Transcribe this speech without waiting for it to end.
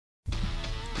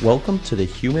Welcome to the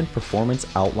Human Performance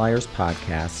Outliers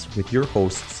podcast with your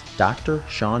hosts, Dr.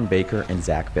 Sean Baker and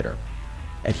Zach Bitter.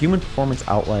 At Human Performance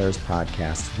Outliers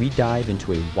podcast, we dive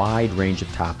into a wide range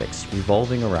of topics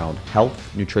revolving around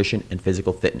health, nutrition, and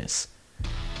physical fitness.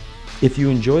 If you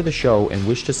enjoy the show and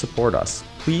wish to support us,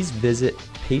 please visit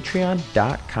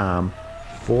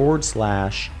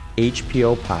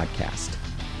patreon.com/HPO podcast.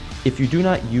 If you do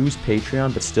not use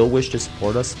Patreon but still wish to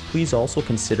support us, please also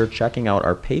consider checking out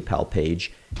our PayPal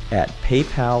page at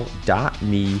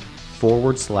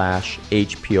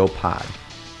paypal.me/HPO pod.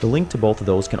 The link to both of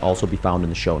those can also be found in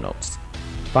the show notes.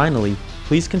 Finally,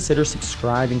 please consider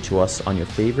subscribing to us on your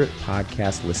favorite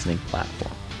podcast listening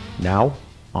platform. Now,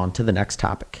 on to the next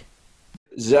topic.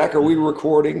 Zach, are we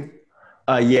recording?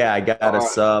 Yeah, I got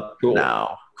us up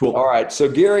now. Cool. All right. So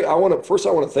Gary, I want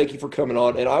to thank you for coming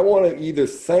on, and I want to either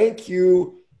thank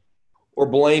you or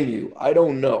blame you. I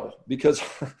don't know, because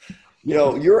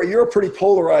you're a pretty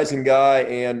polarizing guy,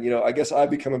 and I guess I've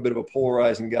become a bit of a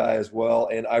polarizing guy as well.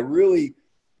 And I've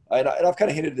kind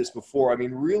of hinted this before. I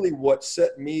mean, really, what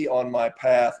set me on my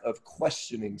path of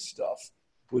questioning stuff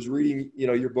was reading,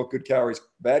 your book, Good Calories,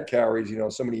 Bad Calories,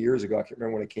 so many years ago. I can't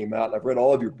remember when it came out, and I've read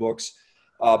all of your books.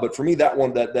 But for me,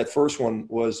 that first one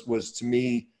was to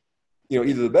me,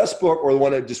 either the best book or the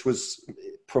one that just was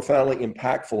profoundly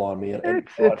impactful on me.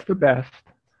 It's the best.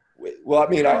 Well, I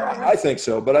mean, I think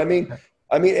so. But I mean,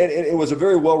 and it was a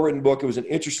very well-written book. It was an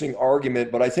interesting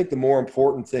argument. But I think the more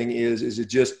important thing is it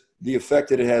just the effect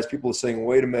that it has. People are saying,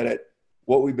 wait a minute,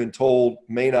 what we've been told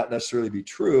may not necessarily be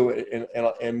true.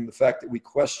 And the fact that we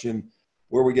question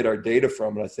where we get our data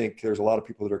from. And I think there's a lot of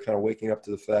people that are kind of waking up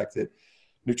to the fact that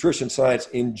nutrition science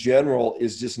in general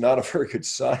is just not a very good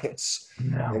science.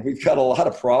 No. And we've got a lot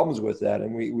of problems with that.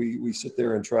 And we sit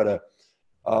there and try to,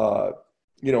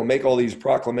 make all these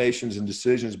proclamations and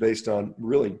decisions based on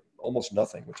really almost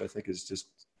nothing, which I think is just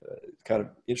kind of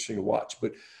interesting to watch.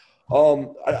 But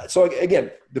so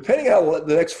again, depending on how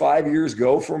the next 5 years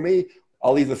go for me,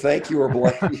 I'll either thank you or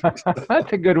blame you.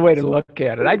 That's a good way to look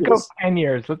at it. I'd go 10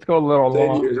 years. Let's go a little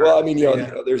longer. Well, I mean,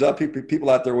 there's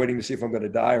people out there waiting to see if I'm going to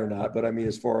die or not. But I mean,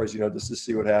 as far as, just to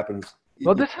see what happens.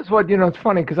 Well, this is what, it's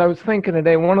funny because I was thinking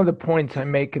today, one of the points I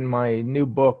make in my new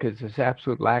book is this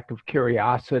absolute lack of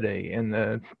curiosity in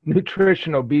the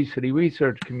nutrition obesity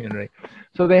research community.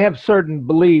 So they have certain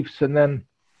beliefs and then,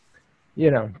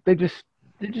 they're just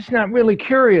not really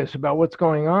curious about what's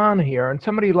going on here. And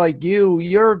somebody like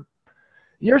you're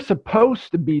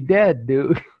supposed to be dead,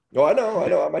 dude. Oh, I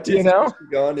know. My teeth are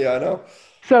gone. Yeah, I know.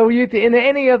 So in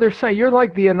any other science, you're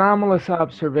like the anomalous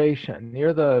observation.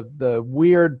 You're the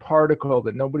weird particle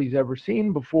that nobody's ever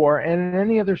seen before. And in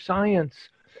any other science,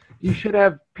 you should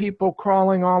have people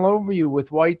crawling all over you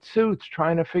with white suits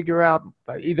trying to figure out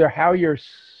either how you're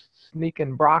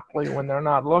sneaking broccoli when they're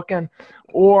not looking,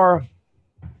 or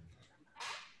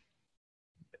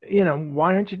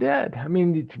why aren't you dead? I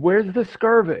mean, where's the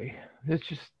scurvy?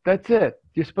 That's it.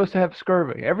 You're supposed to have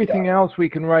scurvy. Everything else we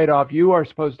can write off. You are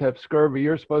supposed to have scurvy.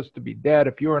 You're supposed to be dead.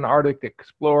 If you're an Arctic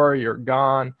explorer, you're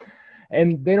gone.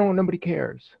 And nobody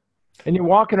cares. And you're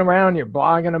walking around, you're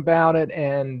blogging about it,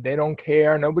 and they don't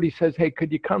care. Nobody says, hey,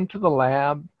 could you come to the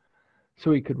lab so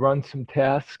we could run some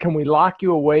tests? Can we lock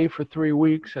you away for 3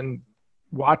 weeks and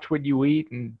watch what you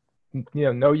eat and,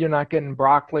 know you're not getting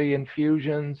broccoli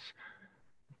infusions?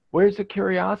 Where's the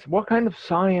curiosity? What kind of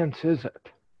science is it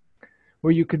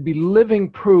where you could be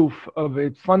living proof of a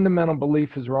fundamental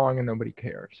belief is wrong and nobody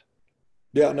cares?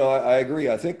 Yeah, no, I agree.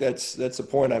 I think that's the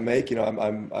point I make.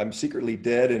 I'm secretly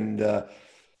dead and,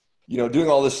 doing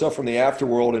all this stuff from the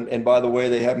afterworld. And by the way,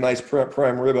 they have nice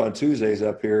prime rib on Tuesdays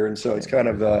up here. And so it's kind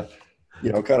of,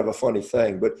 kind of a funny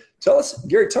thing. But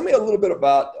Gary, tell me a little bit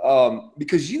about,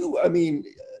 because I mean,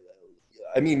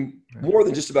 more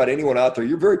than just about anyone out there,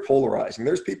 you're very polarizing.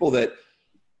 There's people that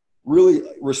really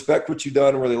respect what you've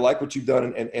done, really like what you've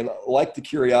done, and like the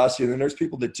curiosity. And then there's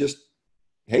people that just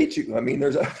hate you. I mean,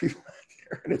 there's other people out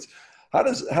there, and it's how do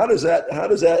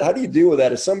you deal with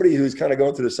that as somebody who's kind of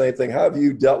going through the same thing? How have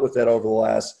you dealt with that over the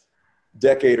last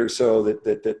decade or so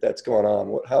that's going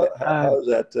on? How is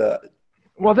that?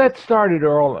 Well, that started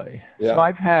early. Yeah. So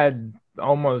I've had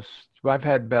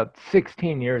about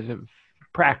 16 years of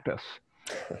practice.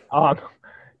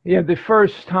 The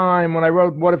first time when I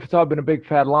wrote What If It's All Been a Big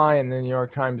Fat Lie in the New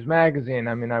York Times Magazine,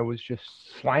 I mean, I was just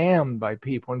slammed by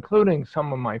people, including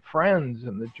some of my friends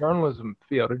in the journalism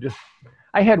field.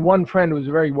 I had one friend who was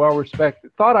very well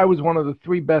respected, thought I was one of the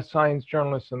 3 best science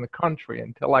journalists in the country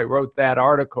until I wrote that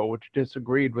article, which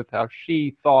disagreed with how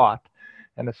she thought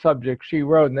and a subject she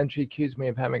wrote. And then she accused me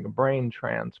of having a brain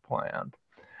transplant.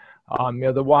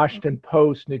 The Washington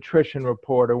Post nutrition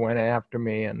reporter went after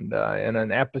me, and in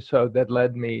an episode that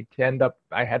led me to end up,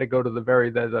 I had to go to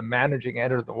the managing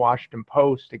editor of the Washington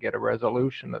Post to get a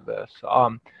resolution of this.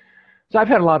 So I've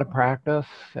had a lot of practice,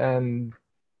 and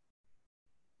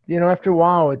after a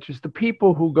while, it's just the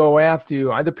people who go after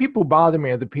you, the people who bother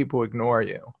me are the people who ignore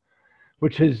you,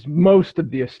 which is most of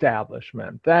the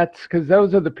establishment. That's because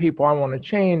those are the people I want to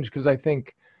change, because I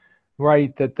think,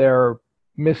 right, that they're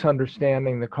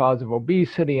misunderstanding the cause of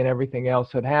obesity and everything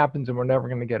else that happens, and we're never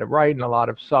going to get it right, and a lot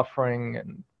of suffering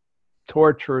and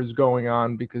torture is going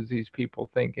on because these people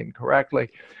think incorrectly.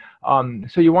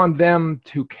 So you want them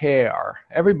to care.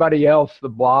 Everybody else, the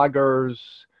bloggers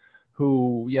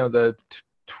who, the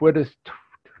Twitter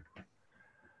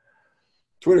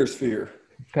sphere.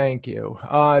 Thank you.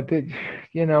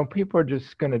 People are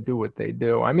just going to do what they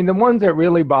do. I mean, the ones that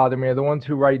really bother me are the ones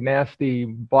who write nasty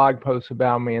blog posts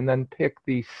about me and then pick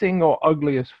the single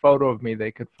ugliest photo of me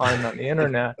they could find on the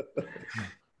internet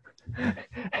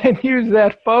and use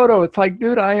that photo. It's like,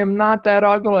 dude, I am not that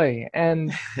ugly.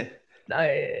 And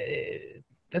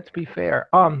let's be fair.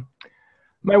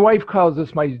 My wife calls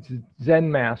this my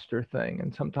Zen master thing.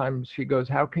 And sometimes she goes,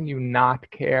 how can you not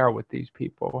care what these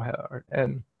people are?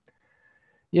 And,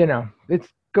 it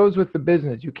goes with the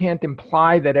business. You can't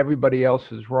imply that everybody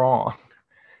else is wrong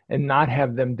and not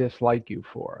have them dislike you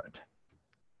for it.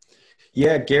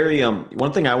 Yeah, Gary,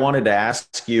 one thing I wanted to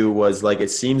ask you was, like,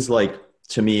 it seems like,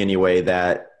 to me anyway,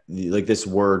 that like this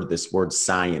word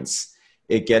science,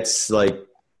 it gets like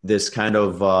this kind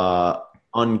of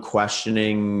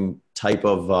unquestioning type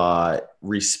of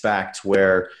respect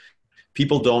where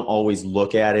people don't always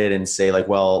look at it and say, like,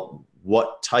 well,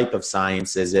 what type of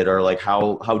science is it? Or like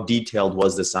how detailed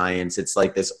was the science? It's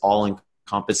like this all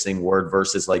encompassing word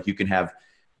versus like you can have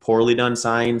poorly done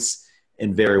science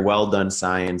and very well done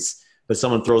science, but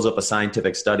someone throws up a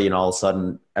scientific study and all of a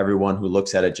sudden everyone who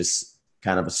looks at it just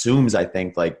kind of assumes, I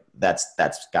think, like that's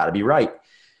gotta be right.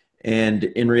 And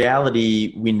in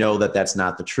reality, we know that that's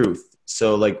not the truth.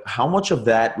 So like how much of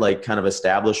that like kind of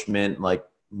establishment, like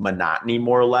monotony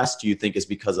more or less, do you think is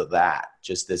because of that?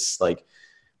 Just this like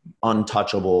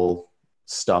untouchable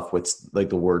stuff with like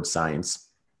the word science.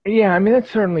 Yeah, I mean,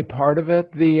 that's certainly part of it.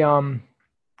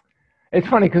 It's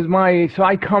funny because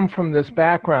I come from this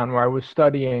background where I was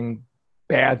studying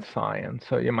bad science.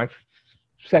 So my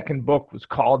second book was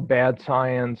called Bad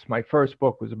Science. My first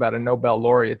book was about a Nobel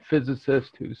laureate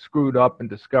physicist who screwed up and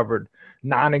discovered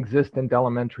non-existent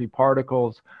elementary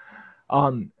particles.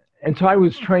 And so I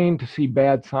was trained to see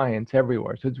bad science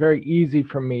everywhere. So it's very easy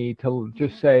for me to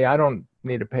just say, I don't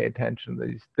need to pay attention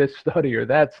to this study or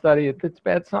that study. It's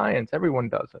bad science. Everyone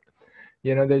does it.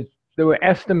 There were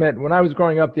estimate, when I was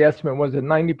growing up, the estimate was that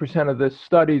 90% of the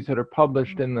studies that are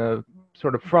published in the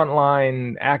sort of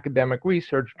frontline academic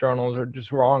research journals are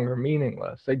just wrong or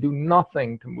meaningless. They do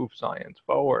nothing to move science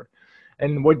forward.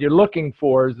 And what you're looking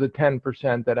for is the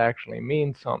 10% that actually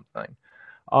means something.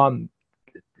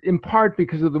 In part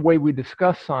because of the way we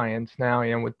discuss science now,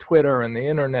 with Twitter and the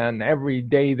internet, and every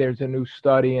day there's a new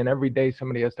study and every day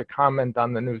somebody has to comment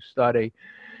on the new study.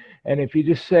 And if you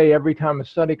just say every time a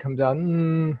study comes out,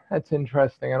 that's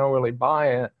interesting, I don't really buy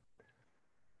it,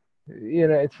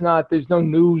 there's no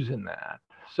news in that.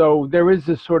 So there is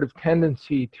this sort of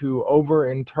tendency to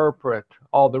overinterpret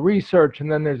all the research,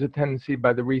 and then there's a tendency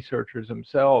by the researchers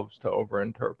themselves to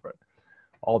overinterpret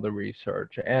all the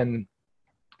research. And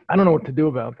I don't know what to do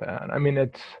about that. I mean,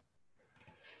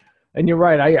 and you're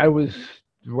right, I was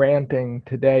ranting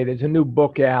today. There's a new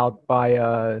book out by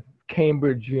a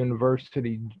Cambridge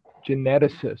University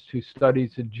geneticist who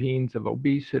studies the genes of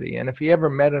obesity. And if he ever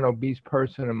met an obese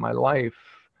person in my life,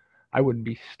 I would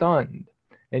be stunned.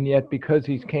 And yet, because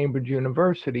he's Cambridge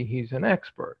University, he's an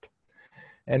expert.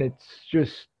 And it's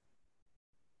just,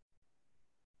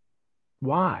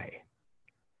 why?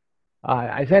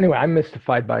 Anyway, I'm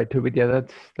mystified by it too, but yeah,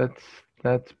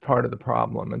 that's part of the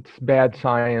problem. It's bad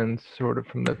science, sort of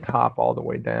from the top all the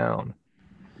way down.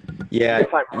 Yeah,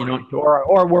 if I'm right,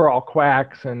 or we're all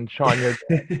quacks, and Sean, you're.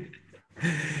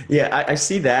 Yeah, I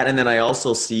see that, and then I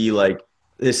also see like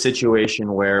this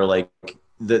situation where like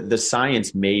the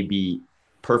science may be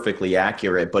perfectly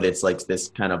accurate, but it's like this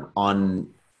kind of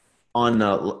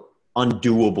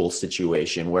undoable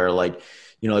situation where like.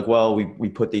 Like, well, we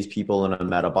put these people in a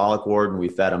metabolic ward and we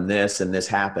fed them this and this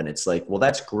happened. It's like, well,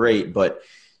 that's great. But,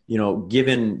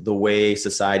 given the way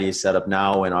society is set up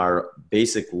now and our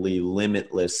basically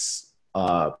limitless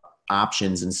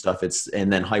options and stuff,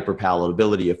 and then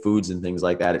hyperpalatability of foods and things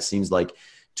like that, it seems like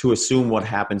to assume what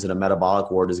happens in a metabolic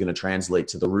ward is going to translate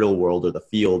to the real world or the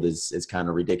field is kind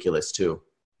of ridiculous too.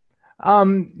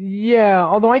 Yeah,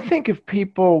 although I think if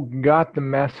people got the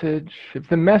message, if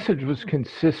the message was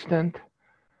consistent,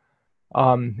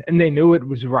 and they knew it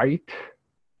was right,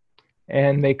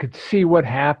 and they could see what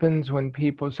happens when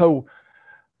people, so,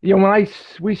 when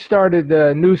we started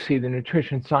the NUSI, the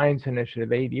Nutrition Science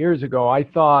Initiative, 8 years ago, I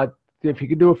thought if you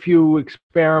could do a few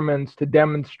experiments to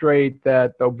demonstrate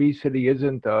that obesity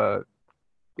isn't a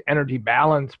energy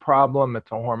balance problem,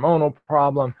 it's a hormonal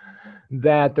problem,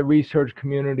 that the research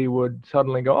community would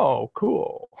suddenly go, oh,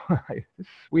 cool,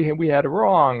 we had it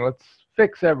wrong. Let's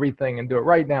fix everything and do it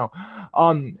right now.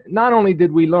 Not only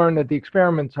did we learn that the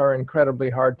experiments are incredibly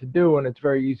hard to do and it's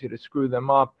very easy to screw them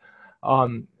up,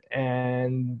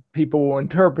 and people will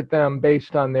interpret them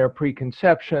based on their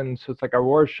preconceptions. So it's like a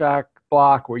Rorschach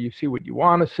block where you see what you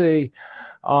want to see.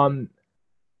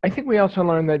 I think we also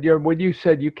learned that what you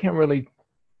said, you can't really,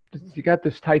 you got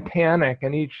this Titanic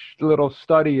and each little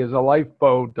study is a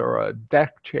lifeboat or a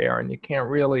deck chair, and you can't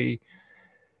really,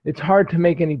 it's hard to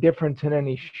make any difference in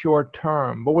any short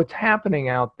term. But what's happening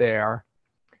out there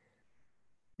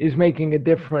is making a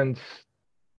difference.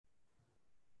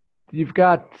 You've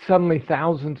got suddenly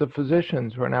thousands of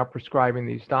physicians who are now prescribing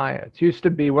these diets. Used to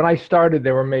be, when I started,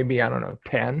 there were maybe, I don't know,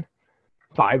 10.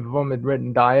 5 of them had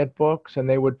written diet books, and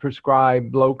they would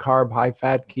prescribe low carb, high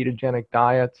fat, ketogenic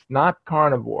diets, not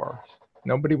carnivores.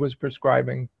 Nobody was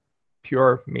prescribing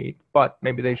pure meat, but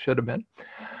maybe they should have been.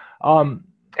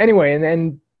 Anyway, and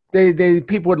then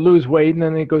people would lose weight, and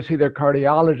then they'd go see their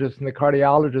cardiologist, and the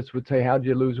cardiologist would say, how'd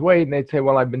you lose weight? And they'd say,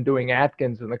 well, I've been doing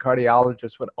Atkins, and the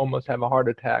cardiologist would almost have a heart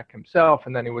attack himself,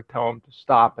 and then he would tell them to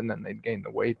stop, and then they'd gain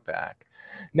the weight back.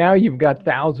 Now you've got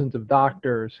thousands of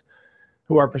doctors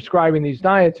who are prescribing these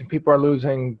diets, and people are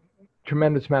losing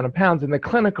tremendous amount of pounds, and the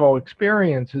clinical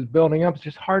experience is building up. It's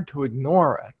just hard to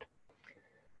ignore it.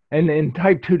 And in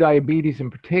type 2 diabetes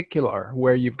in particular,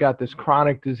 where you've got this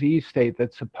chronic disease state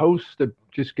that's supposed to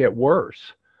just get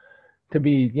worse, to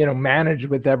be, managed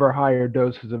with ever higher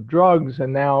doses of drugs,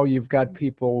 and now you've got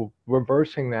people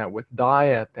reversing that with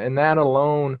diet, and that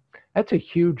alone, that's a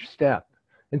huge step.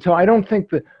 And so I don't think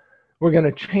that we're going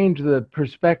to change the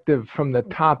perspective from the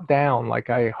top down like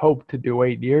I hoped to do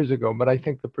 8 years ago, but I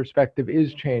think the perspective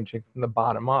is changing from the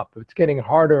bottom up. It's getting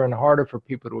harder and harder for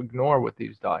people to ignore what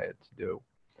these diets do.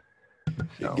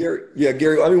 So.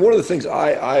 Gary, I mean, one of the things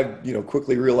I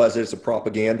quickly realized that it's a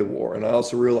propaganda war, and I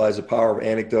also realize the power of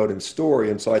anecdote and story.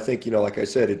 And so I think, like I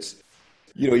said, it's,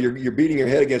 you're beating your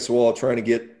head against the wall trying to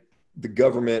get the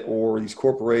government or these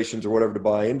corporations or whatever to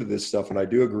buy into this stuff. And I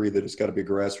do agree that it's got to be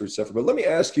grassroots stuff. But let me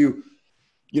ask you,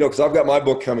 because I've got my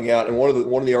book coming out, and one of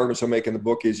the arguments I make in the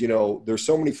book is, there's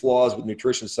so many flaws with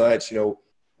nutrition science.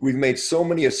 We've made so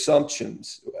many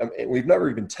assumptions, and we've never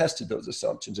even tested those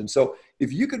assumptions. And so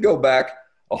if you could go back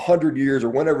 100 years or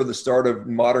whenever the start of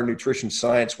modern nutrition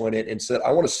science went in and said,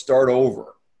 I want to start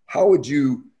over, how would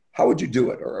you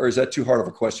do it? Or is that too hard of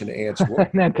a question to answer?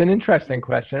 That's an interesting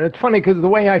question. It's funny because the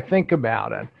way I think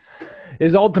about it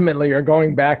is ultimately you're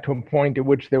going back to a point at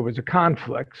which there was a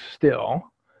conflict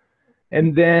still.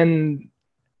 And then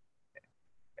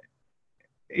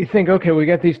you think, okay, we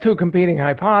got these 2 competing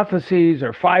hypotheses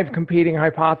or 5 competing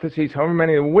hypotheses, however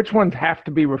many, which ones have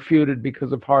to be refuted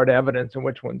because of hard evidence and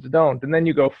which ones don't. And then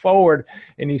you go forward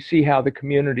and you see how the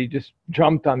community just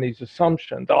jumped on these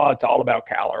assumptions. Oh, it's all about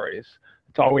calories.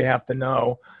 It's all we have to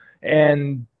know.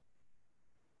 And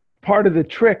part of the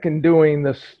trick in doing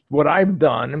this, what I've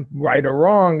done, right or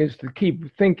wrong, is to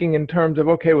keep thinking in terms of,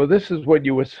 okay, well, this is what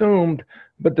you assumed,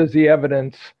 but does the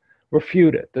evidence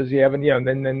refute it? Does the evidence,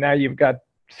 then now you've got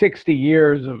 60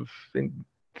 years of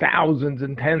thousands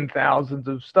and 10,000s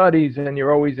of studies, and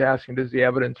you're always asking, does the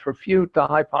evidence refute the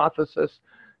hypothesis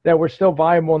that were still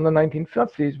viable in the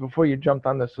 1950s before you jumped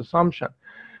on this assumption?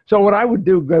 So what I would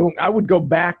do, I would go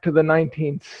back to the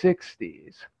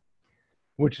 1960s,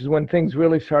 which is when things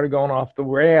really started going off the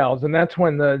rails. And that's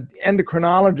when the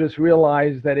endocrinologists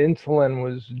realized that insulin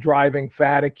was driving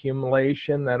fat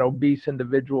accumulation, that obese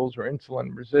individuals were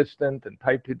insulin resistant and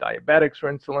type 2 diabetics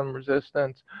were insulin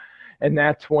resistant. And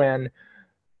that's when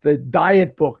the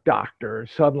diet book doctors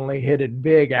suddenly hit it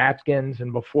big, Atkins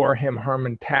and before him,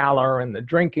 Herman Thaler and the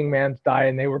Drinking Man's Diet,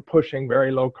 and they were pushing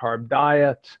very low carb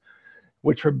diets,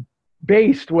 which were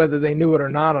based, whether they knew it or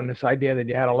not, on this idea that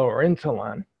you had to lower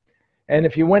insulin. And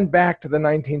if you went back to the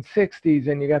 1960s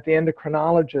and you got the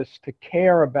endocrinologists to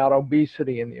care about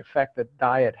obesity and the effect that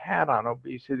diet had on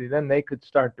obesity, then they could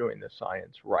start doing the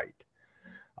science right.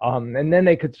 And then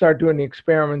they could start doing the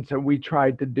experiments that we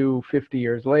tried to do 50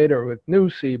 years later with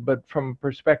NUSI, but from a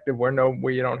perspective where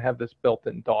you don't have this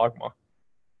built-in dogma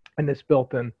and this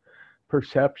built-in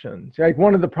perceptions. Like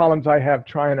one of the problems I have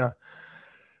trying to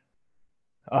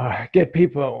get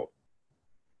people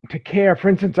to care. For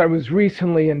instance, I was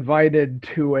recently invited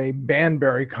to a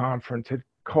Banbury conference at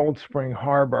Cold Spring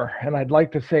Harbor, and I'd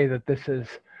like to say that this is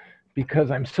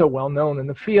because I'm so well known in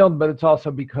the field, but it's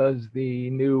also because the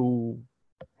new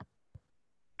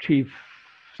chief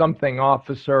something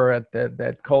officer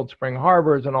at Cold Spring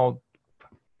Harbor is an old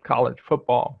college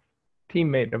football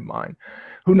teammate of mine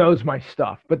who knows my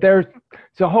stuff. But there's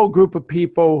a whole group of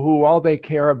people who all they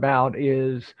care about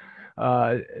is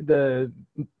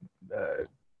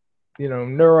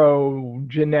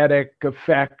neurogenetic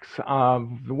effects of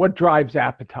what drives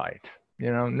appetite,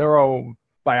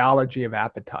 neurobiology of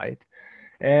appetite.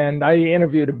 And I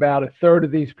interviewed about a third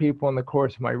of these people in the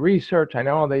course of my research. I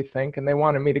know how they think, and they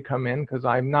wanted me to come in because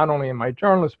I'm not only am I a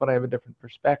journalist, but I have a different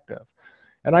perspective.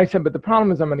 And I said, but the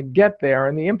problem is I'm going to get there,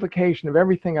 and the implication of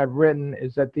everything I've written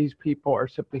is that these people are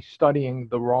simply studying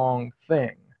the wrong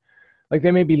thing. Like, they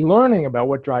may be learning about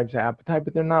what drives appetite,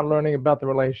 but they're not learning about the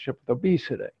relationship with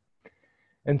obesity.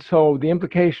 And so the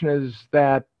implication is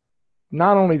that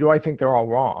not only do I think they're all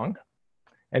wrong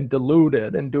and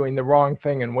deluded and doing the wrong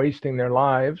thing and wasting their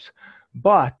lives,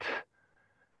 but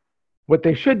what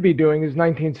they should be doing is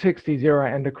 1960s era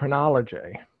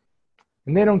endocrinology.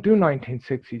 And they don't do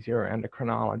 1960s era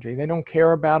endocrinology. They don't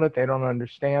care about it. They don't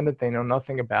understand it. They know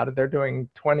nothing about it. They're doing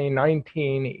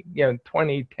 2019,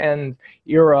 2010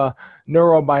 era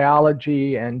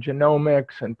neurobiology and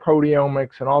genomics and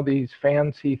proteomics and all these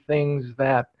fancy things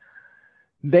that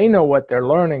they know what they're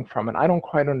learning from it. I don't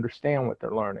quite understand what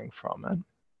they're learning from it.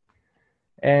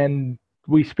 And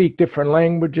we speak different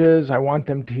languages. I want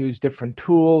them to use different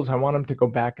tools. I want them to go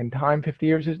back in time 50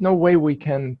 years. There's no way we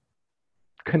can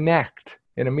connect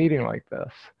in a meeting like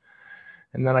this.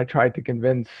 And then I tried to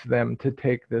convince them to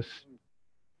take this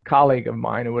colleague of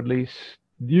mine who at least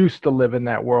used to live in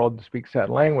that world and speaks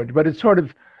that language. But it's sort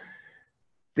of,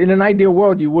 in an ideal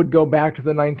world, you would go back to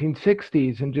the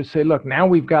 1960s and just say, look, now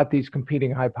we've got these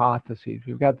competing hypotheses.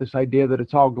 We've got this idea that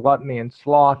it's all gluttony and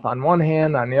sloth on one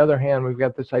hand. On the other hand, we've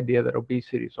got this idea that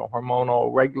obesity is a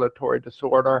hormonal regulatory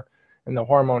disorder, and the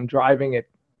hormone driving it,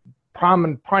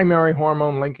 primary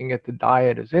hormone linking it to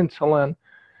diet is insulin.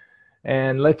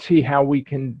 And let's see how we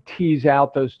can tease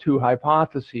out those two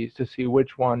hypotheses to see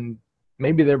which one,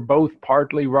 maybe they're both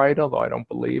partly right, although I don't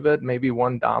believe it. Maybe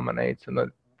one dominates. And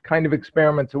the kind of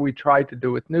experiments that we tried to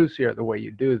do with Nusi are the way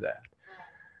you do that.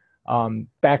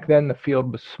 Back then, the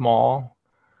field was small.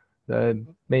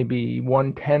 Maybe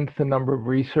 1/10 the number of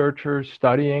researchers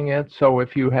studying it. So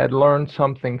if you had learned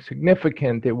something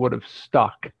significant, it would have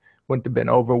stuck. Wouldn't have been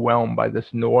overwhelmed by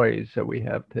this noise that we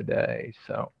have today.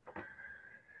 So,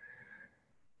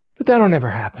 but that'll never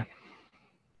happen.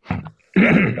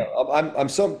 I'm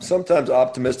sometimes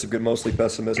optimistic but mostly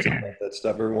pessimistic about that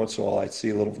stuff. Every once in a while, I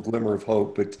see a little glimmer of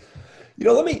hope. But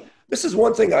this is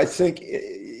one thing I think,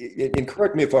 and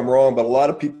correct me if I'm wrong, but a lot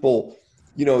of people,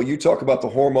 you talk about the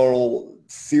hormonal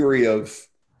theory of,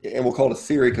 and we'll call it a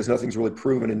theory because nothing's really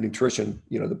proven in nutrition,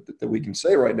 that we can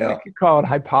say right now. We could call it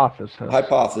hypothesis.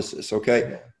 Hypothesis,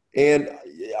 okay? And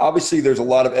obviously there's a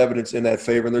lot of evidence in that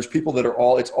favor, and there's people that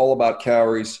it's all about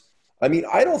calories. I mean,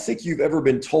 I don't think you've ever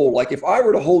been told, like, if I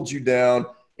were to hold you down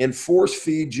and force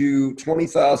feed you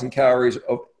 20,000 calories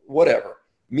of whatever,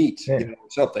 meat,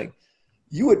 something,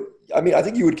 I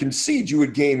think you would concede you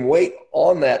would gain weight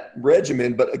on that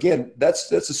regimen. But again,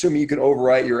 that's assuming you can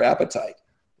override your appetite.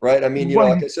 Right. I mean,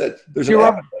 like I said,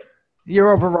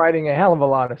 you're overriding a hell of a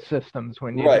lot of systems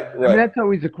when you. Right. I mean, that's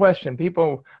always a question.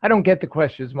 I don't get the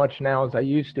question as much now as I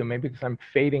used to, maybe because I'm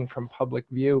fading from public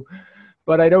view.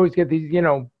 But I'd always get these,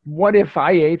 what if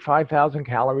I ate 5,000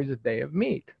 calories a day of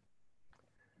meat?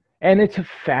 And it's a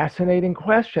fascinating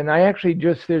question.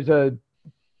 There's a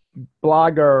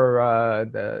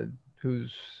blogger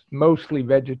who's mostly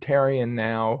vegetarian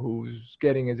now, who's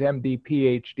getting his MD,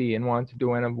 PhD, and wants to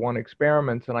do N of 1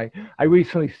 experiments. And I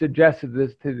recently suggested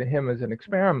this to him as an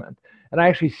experiment. And I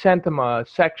actually sent him a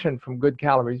section from Good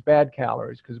Calories, Bad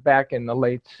Calories, because back in the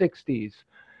late 60s,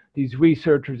 these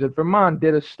researchers at Vermont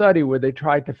did a study where they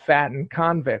tried to fatten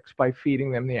convicts by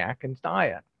feeding them the Atkins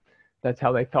diet. That's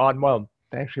how they thought. Well,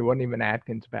 it actually wasn't even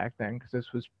Atkins back then, because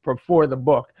this was before the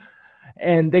book.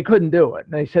 And they couldn't do it.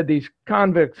 And they said these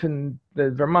convicts in the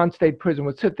Vermont State Prison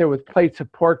would sit there with plates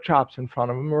of pork chops in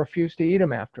front of them and refuse to eat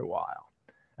them after a while.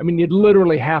 I mean, you'd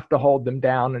literally have to hold them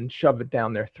down and shove it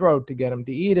down their throat to get them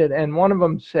to eat it. And one of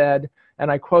them said,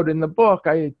 and I quote in the book,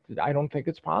 I don't think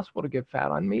it's possible to get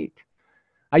fat on meat.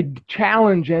 I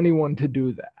challenge anyone to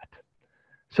do that.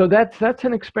 So that's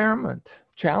an experiment.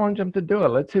 Challenge them to do it.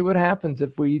 Let's see what happens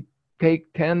if we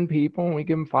take 10 people and we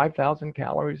give them 5,000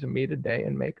 calories of meat a day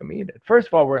and make them eat it. First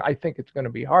of all, I think it's going to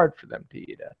be hard for them to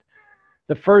eat it.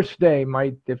 the first day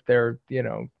might, if they're,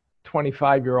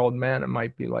 25-year-old men, it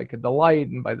might be like a delight.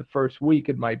 And by the first week,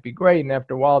 it might be great. And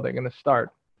after a while, they're going to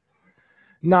start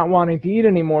not wanting to eat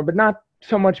anymore, but not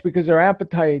so much because their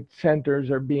appetite centers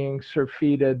are being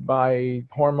surfeited by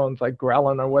hormones like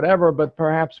ghrelin or whatever, but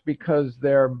perhaps because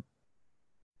their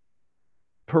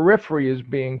periphery is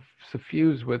being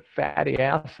suffused with fatty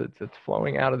acids. It's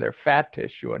flowing out of their fat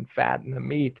tissue and fat in the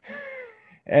meat.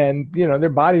 And, their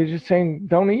body is just saying,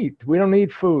 don't eat. We don't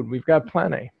need food. We've got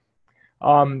plenty.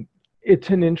 It's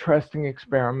an interesting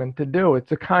experiment to do.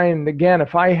 It's a kind, again,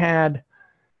 if I had,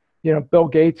 Bill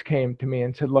Gates came to me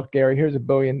and said, look, Gary, here's $1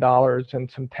 billion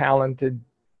and some talented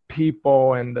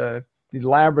people and the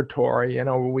laboratory,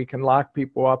 where we can lock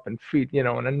people up and feed, in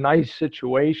a nice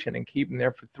situation and keep them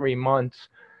there for 3 months.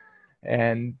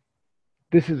 And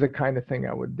this is the kind of thing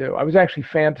I would do. I was actually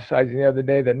fantasizing the other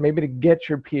day that maybe to get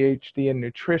your PhD in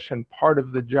nutrition, part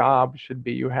of the job should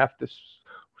be you have to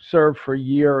serve for a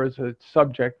year as a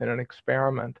subject in an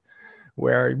experiment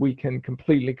where we can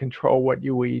completely control what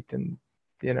you eat, and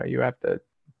you have to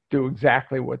do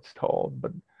exactly what's told.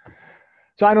 But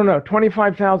so I don't know,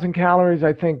 25,000 calories,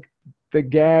 I think the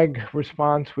gag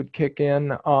response would kick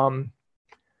in.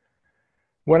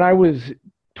 When I was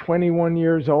 21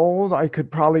 years old, I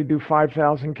could probably do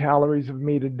 5,000 calories of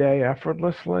meat a day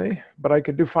effortlessly, but I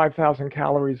could do 5,000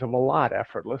 calories of a lot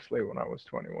effortlessly when I was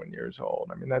 21 years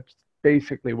old. I mean, that's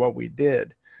basically what we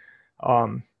did.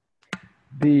 It's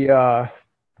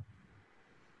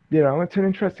an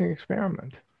interesting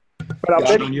experiment. But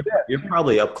I'll bet you're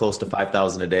probably up close to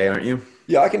 5,000 a day, aren't you?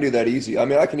 Yeah, I can do that easy. I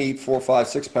mean, I can eat 4, 5,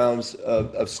 6 pounds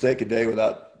of steak a day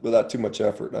without too much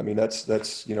effort. I mean, that's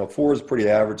 4 is pretty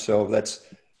average. So if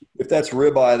that's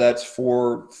ribeye, that's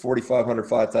 4,500,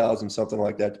 5,000, something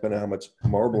like that, depending on how much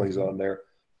marbling's on there.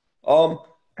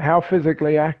 How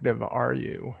physically active are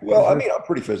you? Well, I mean, I'm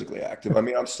pretty physically active. I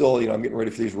mean, I'm still, I'm getting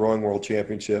ready for these rowing world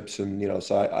championships, and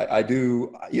so I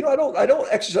do. I don't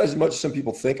exercise as much as some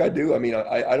people think I do. I mean,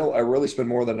 I don't. I really spend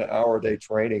more than an hour a day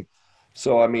training.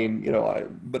 So I mean,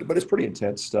 but it's pretty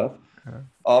intense stuff.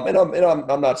 And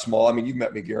I'm not small. I mean, you've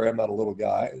met me, Gary. I'm not a little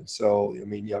guy. So I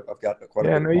mean, I've got quite a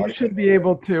bit. Yeah, no, you should be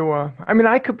able to. I mean,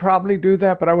 I could probably do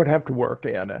that, but I would have to work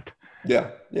at it.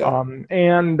 Yeah.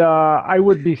 And I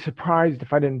would be surprised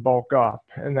if I didn't bulk up.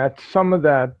 And that's some of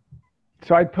that.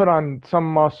 So I'd put on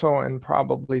some muscle and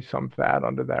probably some fat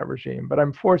under that regime, but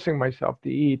I'm forcing myself to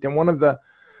eat. And one of the,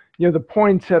 the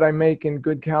points that I make in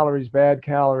Good Calories, Bad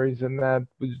Calories, and that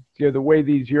was, the way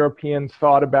these Europeans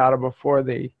thought about it before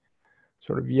the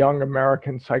sort of young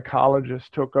American psychologists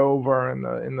took over in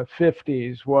the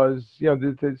 50s was,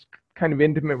 this kind of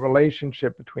intimate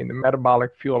relationship between the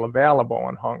metabolic fuel available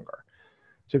and hunger.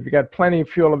 So if you got plenty of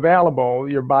fuel available,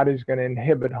 your body's going to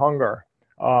inhibit hunger,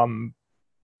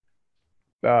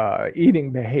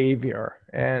 eating behavior,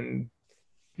 and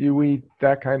you eat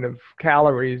that kind of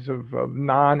calories of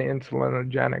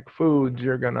non-insulinogenic foods,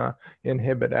 you're going to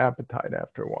inhibit appetite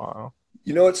after a while.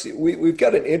 We've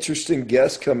got an interesting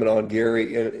guest coming on,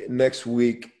 Gary, next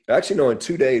week. Actually, no, in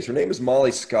 2 days. Her name is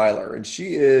Molly Schuyler, and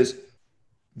she is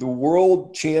the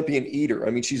world champion eater. I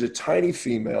mean, she's a tiny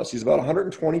female. She's about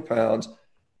 120 pounds.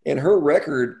 And her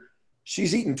record,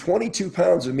 she's eaten 22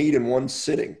 pounds of meat in one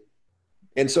sitting.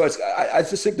 And so I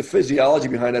just think the physiology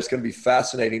behind that's going to be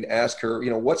fascinating to ask her,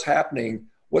 what's happening,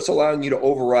 what's allowing you to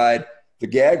override the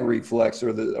gag reflex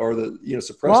or the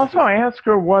suppressive. Well, also ask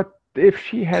her if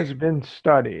she has been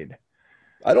studied.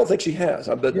 I don't think she has.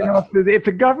 If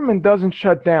the government doesn't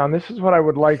shut down, this is what I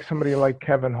would like somebody like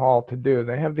Kevin Hall to do.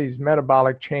 They have these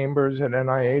metabolic chambers at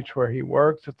NIH where he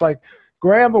works. It's like,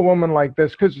 grab a woman like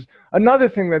this, because another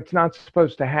thing that's not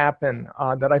supposed to happen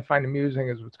that I find amusing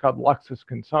is what's called Luxus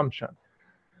consumption.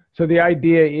 So the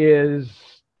idea is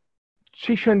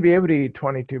she shouldn't be able to eat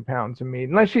 22 pounds of meat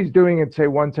unless she's doing it, say,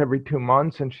 once every 2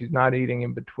 months and she's not eating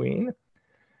in between.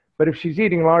 But if she's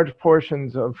eating large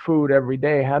portions of food every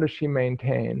day, how does she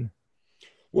maintain?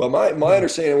 Well, my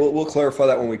understanding, we'll clarify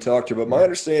that when we talk to her, but my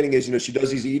understanding is, she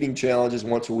does these eating challenges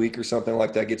once a week or something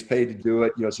like that, gets paid to do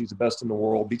it. She's the best in the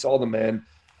world, beats all the men,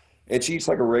 and she eats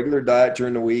like a regular diet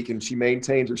during the week, and she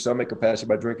maintains her stomach capacity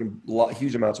by drinking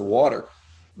huge amounts of water.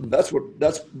 That's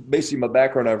basically my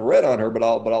background I've read on her, but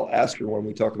I'll ask her when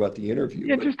we talk about the interview.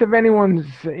 Yeah, just if anyone's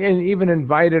even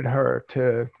invited her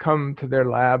to come to their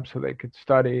lab so they could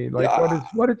study,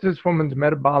 what is this woman's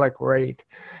metabolic rate?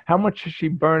 How much is she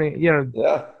burning?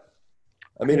 Yeah.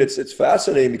 I mean, it's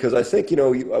fascinating because I think,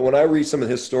 when I read some of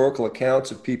the historical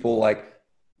accounts of people like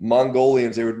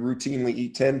Mongolians, they would routinely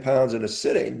eat 10 pounds in a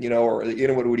sitting, or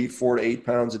Inuit would eat 4 to 8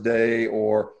 pounds a day,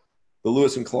 or the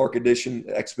Lewis and Clark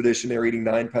expedition, they're eating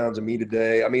 9 pounds of meat a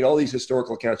day. I mean, all these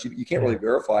historical accounts, you can't really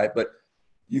verify it, but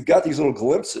you've got these little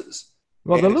glimpses.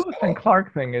 Well, the Lewis and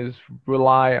Clark thing is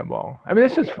reliable. I mean,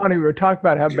 this is funny. We were talking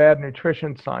about how bad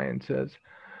nutrition science is.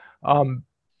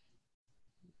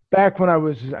 Back when I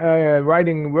was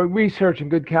writing research in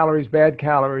good calories, bad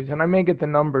calories, and I may get the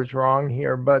numbers wrong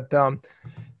here, but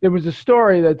there was a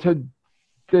story that said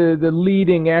the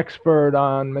leading expert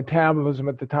on metabolism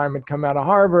at the time had come out of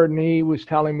Harvard, and he was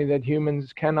telling me that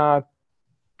humans cannot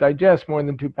digest more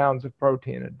than 2 pounds of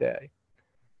protein a day.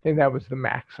 I think that was the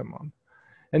maximum.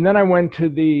 And then I went to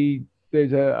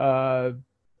there's a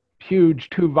huge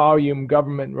 2-volume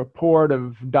government report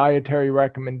of dietary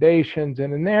recommendations.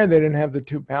 And in there, they didn't have the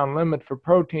 2-pound limit for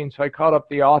protein. So I called up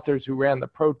the authors who ran the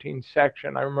protein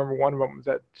section. I remember one of them was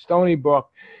that Stoney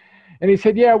book. And he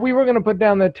said, yeah, we were going to put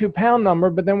down that 2-pound number,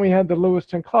 but then we had the Lewis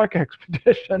and Clark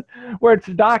expedition where it's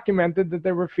documented that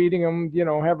they were feeding them,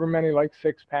 however many, like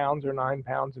 6 pounds or 9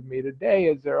 pounds of meat a day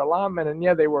as their allotment. And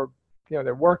yeah, they were,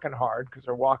 they're working hard because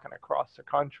they're walking across the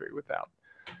country without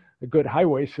a good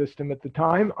highway system at the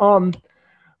time.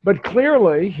 But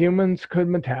clearly humans could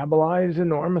metabolize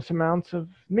enormous amounts of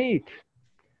meat.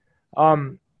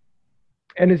 And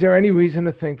is there any reason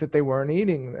to think that they weren't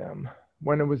eating them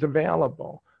when it was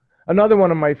available? Another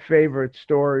one of my favorite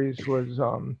stories was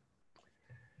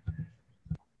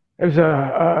there's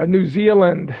a New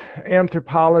Zealand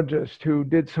anthropologist who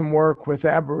did some work with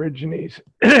Aborigines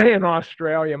in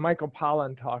Australia. Michael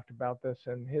Pollan talked about this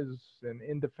in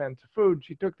In Defense of Food.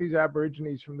 She took these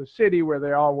Aborigines from the city where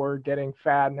they all were getting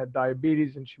fat and had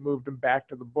diabetes, and she moved them back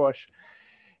to the bush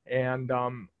and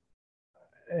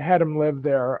had them live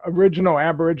their original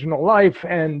Aboriginal life.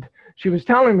 And she was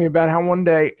telling me about how one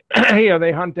day,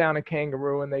 they hunt down a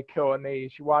kangaroo and they kill,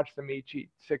 and she watched them each eat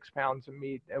 6 pounds of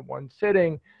meat at one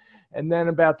sitting. And then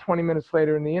about 20 minutes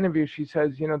later in the interview, she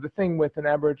says, the thing with an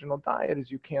Aboriginal diet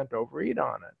is you can't overeat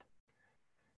on it.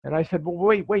 And I said,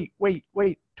 well,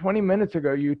 wait. 20 minutes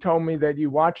ago, you told me that you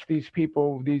watched these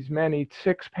men eat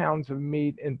 6 pounds of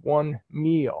meat in one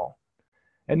meal.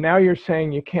 And now you're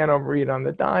saying you can't overeat on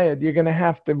the diet. You're going to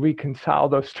have to reconcile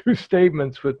those two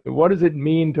statements with what does it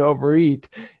mean to overeat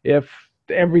if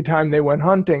every time they went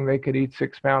hunting, they could eat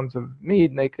 6 pounds of meat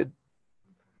and they could,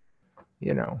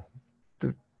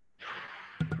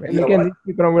 and again,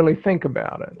 people don't really think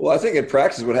about it. Well, I think in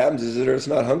practice what happens is that it's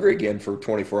not hungry again for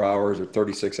 24 hours or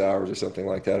 36 hours or something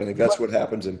like that. I think that's what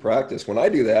happens in practice. When I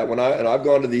do that, I've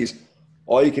gone to these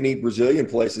all-you-can-eat Brazilian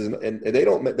places, and they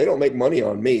don't make money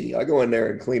on me. I go in there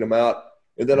and clean them out,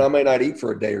 and then I may not eat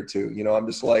for a day or two. I'm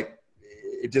just like,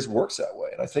 it just works that way.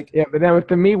 And I think but then if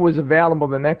the meat was available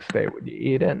the next day, would you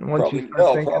eat it?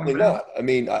 Probably not. I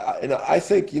mean, I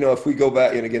think if we go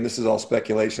back, and again, this is all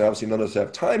speculation. Obviously, none of us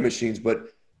have time machines, but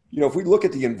if we look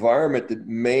at the environment that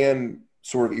man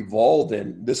sort of evolved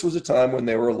in, this was a time when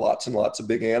there were lots and lots of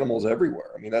big animals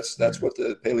everywhere. I mean, that's what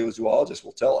the paleozoologists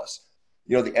will tell us.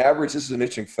 The average, this is an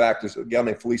interesting fact. There's a gal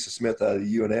named Felicia Smith out of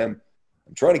the UNM.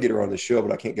 I'm trying to get her on the show,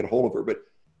 but I can't get a hold of her. But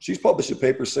she's published a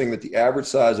paper saying that the average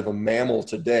size of a mammal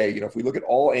today, if we look at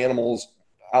all animals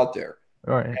out there,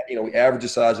 right. We average the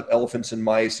size of elephants and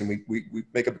mice, and we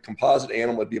make a composite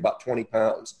animal would be about 20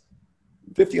 pounds.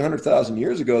 50, 100,000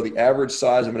 years ago, the average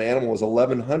size of an animal was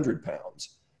 1,100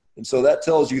 pounds. And so that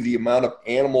tells you the amount of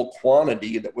animal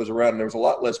quantity that was around. And there was a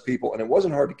lot less people, and it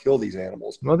wasn't hard to kill these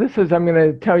animals. Well, I'm going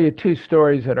to tell you 2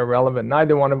 stories that are relevant,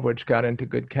 neither one of which got into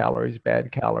good calories,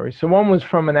 bad calories. So one was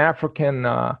from an African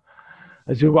a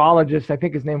zoologist, I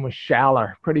think his name was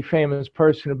Schaller, pretty famous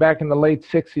person, who back in the late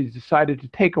 60s decided to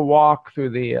take a walk through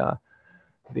the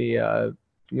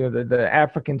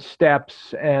African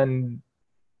steppes and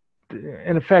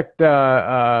in effect,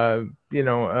 act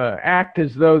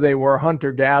as though they were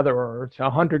hunter-gatherers, a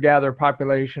hunter-gatherer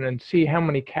population, and see how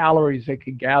many calories they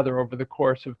could gather over the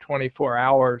course of 24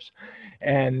 hours.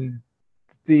 And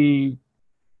the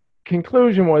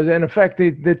conclusion was, in effect,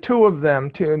 the two of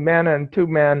them, 2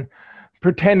 men,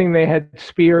 pretending they had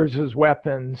spears as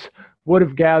weapons, would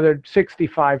have gathered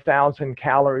 65,000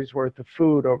 calories worth of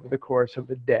food over the course of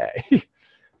a day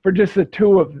for just the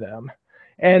 2 of them.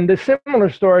 And a similar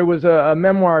story was a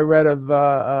memoir I read of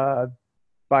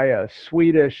by a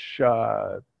Swedish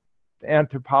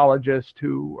anthropologist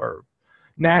or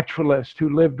naturalist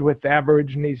who lived with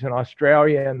Aborigines in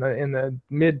Australia in the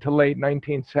mid to late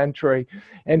 19th century.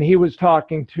 And he was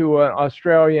talking to an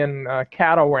Australian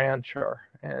cattle rancher,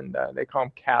 and they call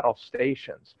them cattle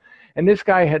stations. And this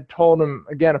guy had told him,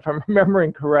 again, if I'm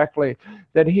remembering correctly,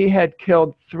 that he had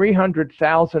killed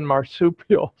 300,000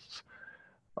 marsupials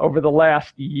over the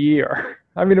last year.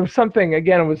 I mean, it was something,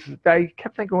 again, I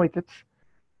kept thinking, wait,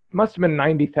 must have been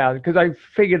 90,000, because I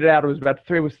figured it out.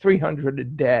 It was 300 a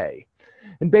day.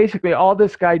 And basically all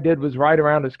this guy did was ride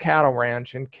around his cattle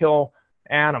ranch and kill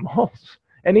animals.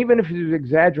 And even if he was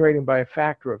exaggerating by a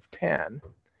factor of 10,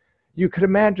 you could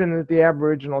imagine that the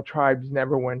Aboriginal tribes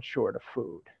never went short of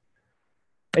food.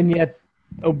 And yet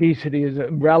obesity is a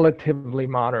relatively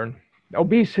modern.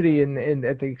 Obesity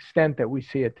at the extent that we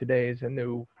see it today is a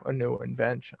new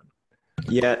invention.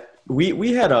 Yeah,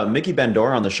 we had Mickey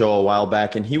Bendora on the show a while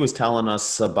back, and he was telling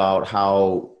us about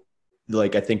how,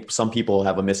 like, I think some people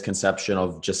have a misconception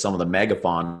of just some of the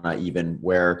megafauna, even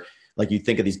where, like, you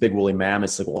think of these big woolly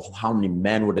mammoths, like, well, how many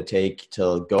men would it take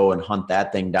to go and hunt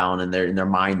that thing down? And in their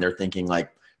mind, they're thinking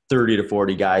like 30 to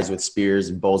 40 guys with spears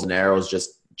and bows and arrows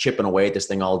just chipping away at this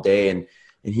thing all day. And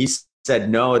he said,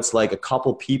 no, it's like a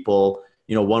couple people,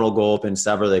 one will go up and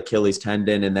sever the Achilles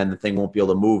tendon, and then the thing won't be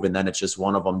able to move. And then it's just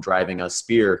one of them driving a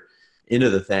spear into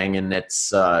the thing. And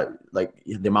it's like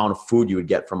the amount of food you would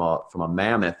get from a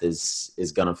mammoth is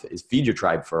feed your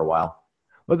tribe for a while.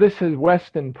 Well, this is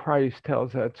Weston Price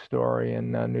tells that story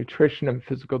in Nutrition and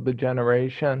Physical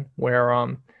Degeneration,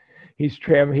 where he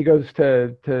goes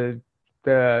to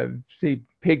see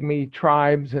pygmy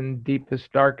tribes in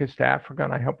deepest, darkest Africa.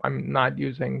 And I hope I'm not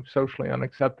using socially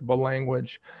unacceptable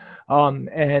language.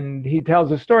 And he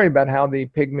tells a story about how the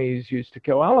pygmies used to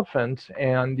kill elephants.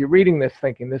 And you're reading this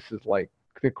thinking this is like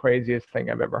the craziest thing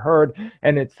I've ever heard.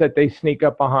 And it's that they sneak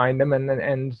up behind them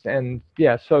and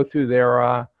saw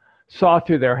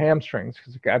through their hamstrings,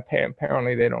 because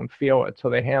apparently they don't feel it. So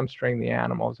they hamstring the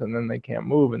animals, and then they can't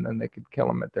move, and then they could kill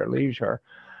them at their leisure.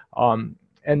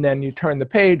 And then you turn the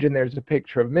page and there's a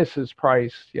picture of Mrs.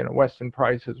 Price, Weston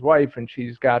Price's wife, and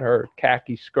she's got her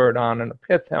khaki skirt on and a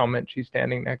pith helmet. She's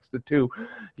standing next to two,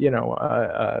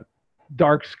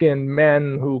 dark-skinned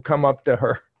men who come up to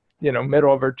her,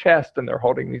 middle of her chest, and they're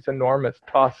holding these enormous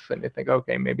tusks. And you think,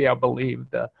 okay, maybe I'll believe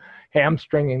the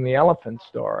hamstringing the elephant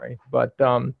story. But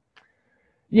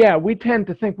yeah, we tend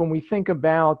to think, when we think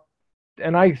about,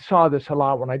 and I saw this a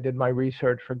lot when I did my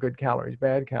research for Good Calories,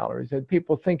 Bad Calories, that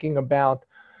people thinking about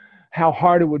how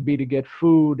hard it would be to get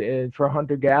food for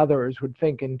hunter-gatherers would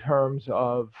think in terms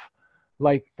of,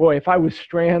 like, boy, if I was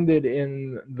stranded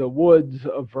in the woods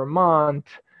of Vermont,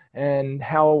 and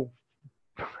how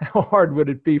hard would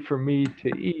it be for me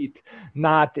to eat?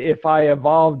 Not if I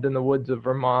evolved in the woods of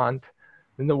Vermont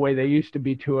in the way they used to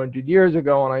be 200 years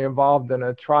ago, and I evolved in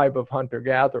a tribe of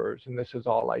hunter-gatherers, and this is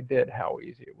all I did, how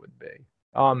easy it would be.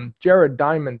 Jared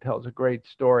Diamond tells a great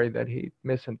story that he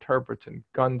misinterprets in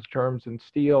Guns, Germs, and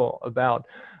Steel about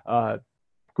a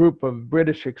group of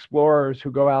British explorers who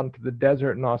go out into the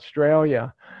desert in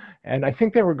Australia. And I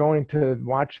think they were going to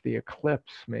watch the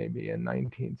eclipse maybe in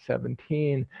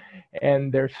 1917,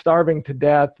 and they're starving to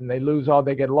death, and they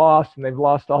get lost, and they've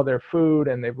lost all their food,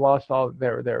 and they've lost all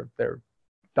they're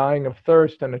dying of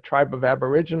thirst, and a tribe of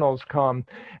Aboriginals come,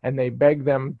 and they beg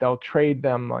them, they'll trade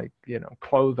them, like,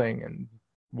 clothing and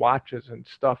watches and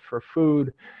stuff for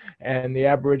food. And the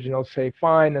Aboriginals say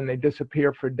fine, and they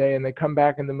disappear for a day, and they come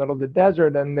back in the middle of the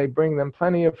desert, and they bring them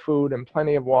plenty of food and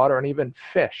plenty of water and even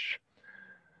fish.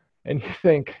 And you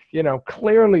think,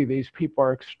 clearly these people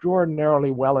are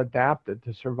extraordinarily well adapted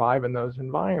to survive in those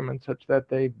environments, such that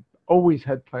they always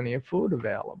had plenty of food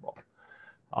available.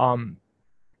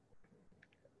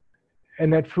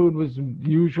 And that food was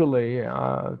usually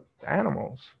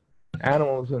animals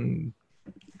and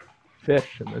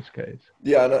fish in this case.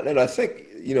 Yeah, and I think,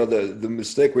 the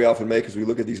mistake we often make is we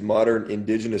look at these modern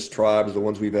indigenous tribes, the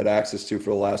ones we've had access to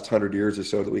for the last 100 years or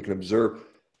so that we can observe.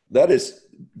 That is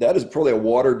probably a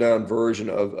watered down version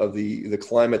of the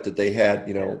climate that they had,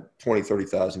 20,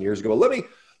 30,000 years ago.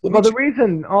 But the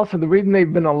reason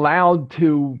they've been allowed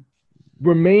to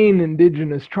remain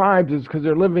indigenous tribes is because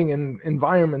they're living in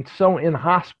environments so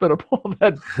inhospitable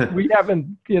that we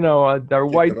haven't, our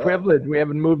white privilege, we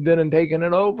haven't moved in and taken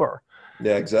it over.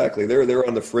 Yeah, exactly. They're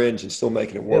on the fringe and still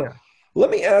making it work. Yeah.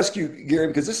 Let me ask you, Gary,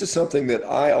 because this is something that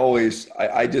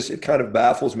it kind of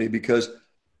baffles me, because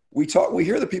we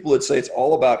hear the people that say it's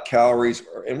all about calories,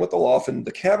 and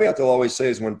the caveat they'll always say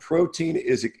is when protein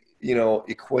is,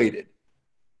 equated,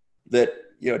 that,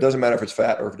 it doesn't matter if it's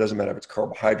fat or if it doesn't matter if it's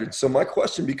carbohydrates. So my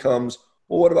question becomes,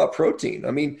 well, what about protein? I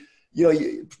mean,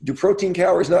 do protein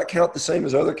calories not count the same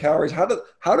as other calories? How do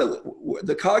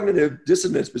the cognitive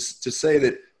dissonance to say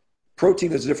that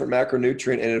protein is a different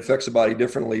macronutrient and it affects the body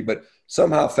differently, but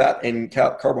somehow fat and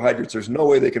carbohydrates, there's no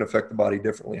way they can affect the body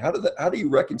differently. How do you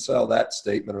reconcile that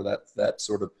statement or that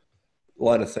sort of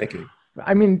line of thinking?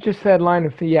 I mean, just that line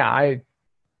of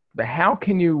how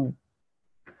can you?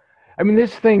 I mean,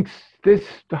 this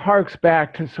harks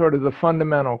back to sort of the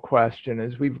fundamental question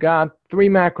is we've got three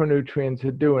macronutrients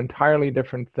that do entirely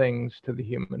different things to the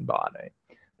human body,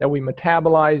 that we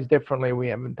metabolize differently, we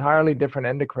have entirely different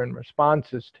endocrine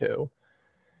responses to,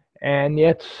 and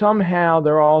yet somehow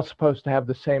they're all supposed to have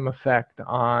the same effect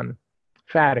on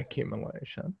fat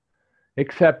accumulation.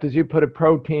 Except, as you put it,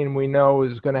 protein we know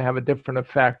is going to have a different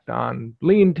effect on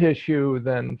lean tissue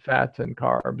than fats and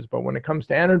carbs. But when it comes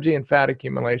to energy and fat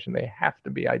accumulation, they have to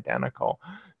be identical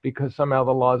because somehow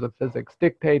the laws of physics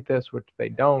dictate this, which they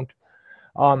don't.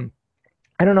 I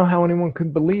don't know how anyone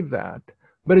could believe that.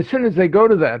 But as soon as they go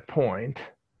to that point,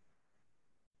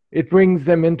 it brings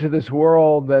them into this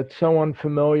world that's so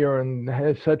unfamiliar and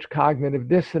has such cognitive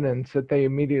dissonance that they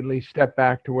immediately step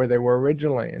back to where they were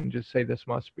originally and just say, this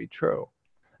must be true.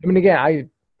 I mean, again,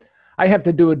 I have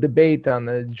to do a debate on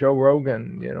the Joe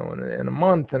Rogan, in a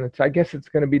month, and I guess it's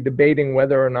going to be debating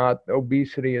whether or not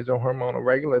obesity is a hormonal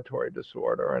regulatory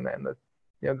disorder. And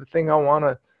the thing I want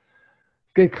to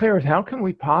get clear is how can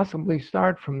we possibly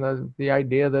start from the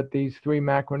idea that these three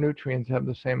macronutrients have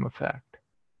the same effect?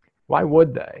 Why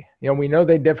would they? We know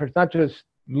they differ. It's not just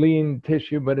lean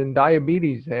tissue, but in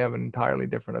diabetes, they have an entirely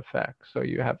different effect. So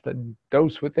you have to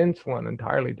dose with insulin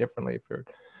entirely differently if you're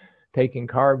taking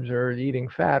carbs or eating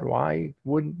fat. Why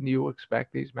wouldn't you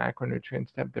expect these macronutrients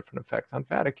to have different effects on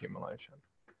fat accumulation?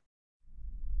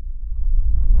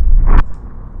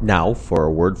 Now for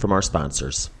a word from our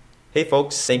sponsors. Hey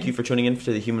folks, thank you for tuning in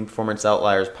to the Human Performance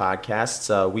Outliers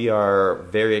podcast. We are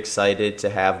very excited to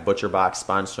have ButcherBox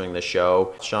sponsoring the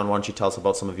show. Sean, why don't you tell us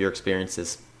about some of your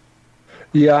experiences?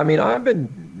 Yeah, I mean, I've been,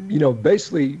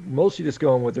 basically mostly just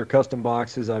going with their custom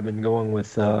boxes. I've been going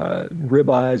with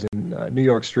ribeyes and New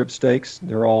York strip steaks.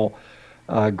 They're all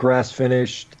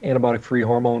grass-finished, antibiotic-free,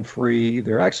 hormone-free.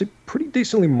 They're actually pretty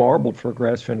decently marbled for a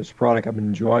grass-finished product. I've been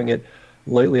enjoying it.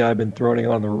 Lately, I've been throwing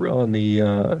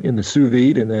it in the sous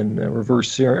vide and then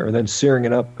reverse searing, or then searing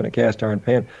it up in a cast iron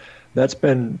pan. That's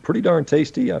been pretty darn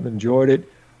tasty. I've enjoyed it.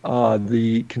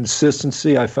 The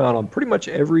consistency I found on pretty much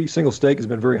every single steak has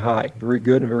been very high, very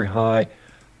good and very high.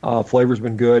 Flavor's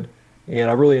been good, and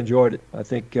I really enjoyed it. I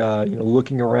think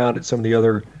looking around at some of the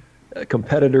other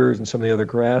competitors and some of the other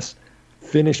grass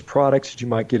finished products that you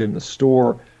might get in the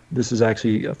store, this is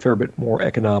actually a fair bit more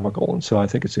economical, and so I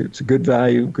think it's a good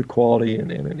value, good quality, and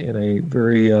a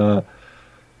very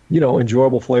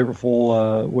enjoyable,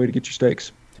 flavorful way to get your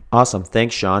steaks. Awesome,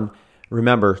 thanks, Sean.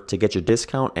 Remember, to get your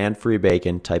discount and free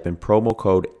bacon, type in promo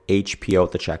code HPO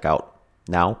at the checkout.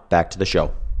 Now back to the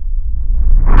show.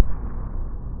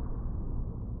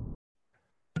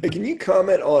 Hey, can you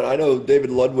comment on? I know David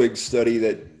Ludwig's study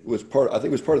that was part of the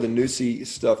NUSI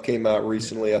stuff came out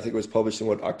recently. I think it was published in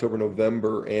October,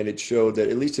 November, and it showed that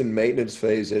at least in maintenance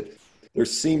phase, there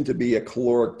seemed to be a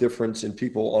caloric difference in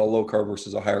people on a low carb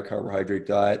versus a higher carbohydrate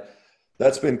diet.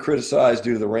 That's been criticized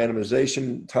due to the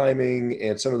randomization timing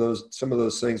and some of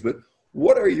those things. But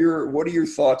what are your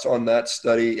thoughts on that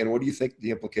study, and what do you think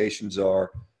the implications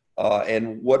are?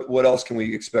 And what else can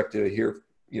we expect to hear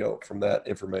from that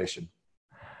information?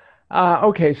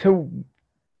 Okay, so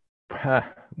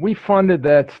we funded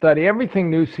that study. Everything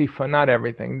NUSI not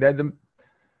everything.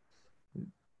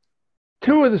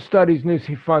 Two of the studies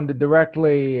NUSI funded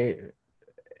directly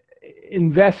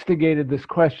investigated this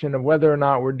question of whether or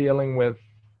not we're dealing with,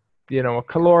 a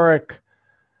caloric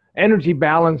energy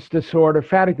balance disorder,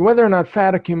 whether or not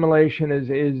fat accumulation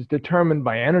is determined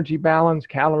by energy balance,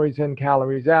 calories in,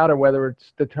 calories out, or whether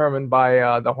it's determined by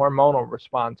the hormonal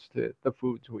response to the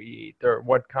foods we eat, or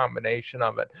what combination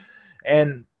of it.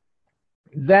 And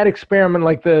that experiment,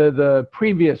 like the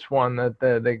previous one,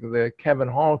 the Kevin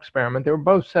Hall experiment, they were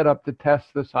both set up to test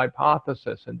this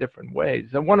hypothesis in different ways.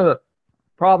 And one of the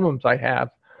problems I have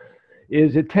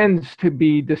is it tends to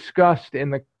be discussed in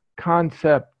the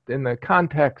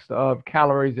context of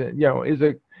calories.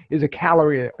 Is a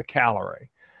calorie a calorie?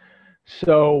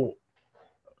 So,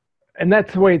 and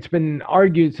that's the way it's been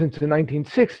argued since the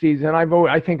 1960s, and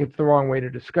I think it's the wrong way to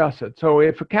discuss it. So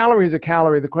if a calorie is a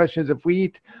calorie, the question is, if we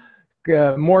eat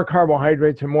more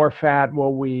carbohydrates and more fat,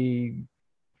 will we,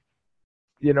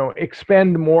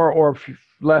 expend more or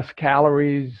less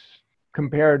calories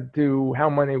compared to how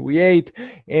many we ate,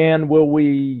 and will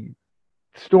we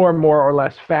store more or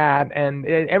less fat? And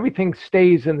everything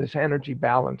stays in this energy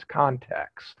balance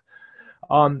context.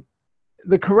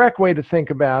 The correct way to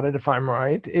think about it, if I'm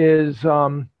right, is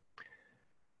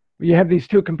you have these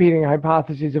two competing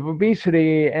hypotheses of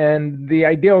obesity, and the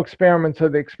ideal experiments are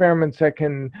the experiments that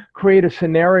can create a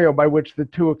scenario by which the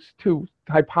two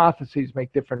hypotheses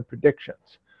make different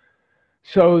predictions.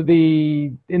 So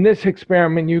in this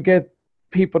experiment, you get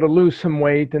people to lose some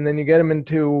weight, and then you get them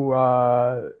into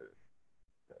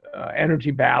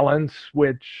energy balance,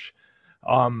 which,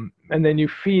 and then you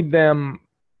feed them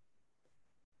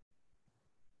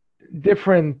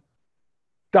different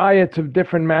diets of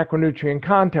different macronutrient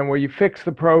content, where you fix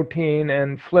the protein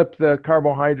and flip the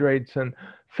carbohydrates and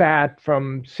fat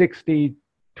from 60-20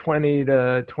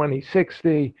 to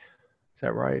 20-60. Is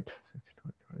that right?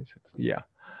 20-60, yeah.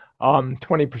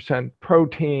 20%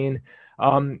 protein.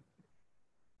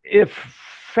 If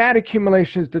fat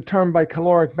accumulation is determined by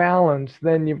caloric balance,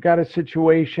 then you've got a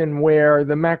situation where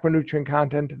the macronutrient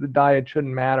content of the diet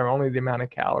shouldn't matter. Only the amount of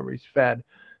calories fed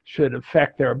should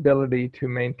affect their ability to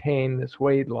maintain this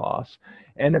weight loss.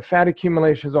 And if fat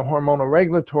accumulation is a hormonal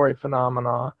regulatory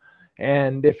phenomena,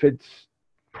 and if it's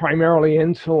primarily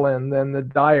insulin, then the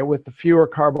diet with the fewer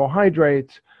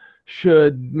carbohydrates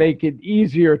should make it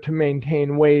easier to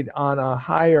maintain weight on a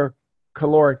higher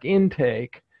caloric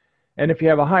intake. And if you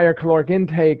have a higher caloric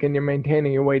intake and you're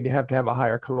maintaining your weight, you have to have a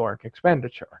higher caloric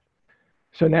expenditure.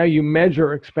 So now you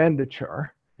measure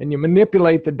expenditure and you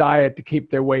manipulate the diet to keep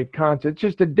their weight constant. It's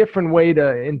just a different way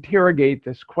to interrogate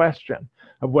this question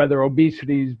of whether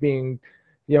obesity is being,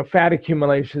 fat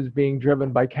accumulation is being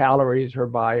driven by calories or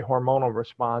by hormonal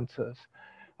responses.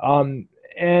 The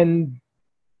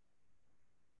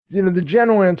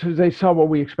general answer is they saw what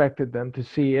we expected them to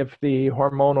see if the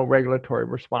hormonal regulatory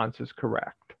response is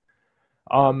correct.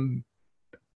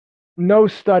 No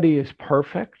study is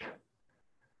perfect.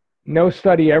 No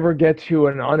study ever gets you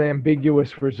an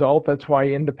unambiguous result. That's why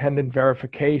independent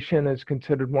verification is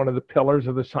considered one of the pillars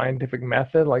of the scientific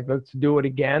method. Like, let's do it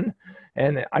again,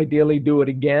 and ideally do it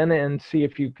again and see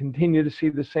if you continue to see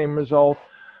the same result.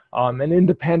 And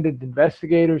independent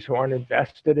investigators who aren't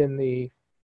invested in the,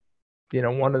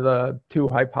 one of the two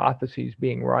hypotheses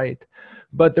being right.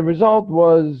 But the result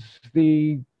was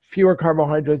the fewer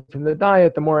carbohydrates in the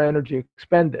diet, the more energy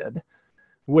expended,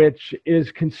 which is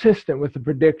consistent with the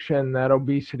prediction that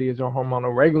obesity is a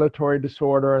hormonal regulatory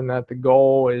disorder, and that the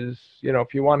goal is,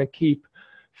 if you want to keep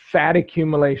fat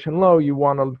accumulation low, you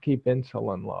want to keep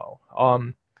insulin low.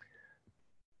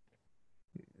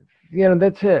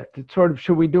 That's it. It's sort of,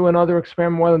 should we do another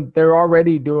experiment? Well, they're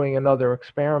already doing another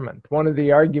experiment. One of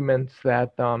the arguments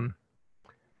that,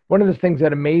 one of the things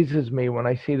that amazes me when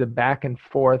I see the back and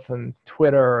forth on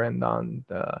Twitter and on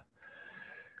the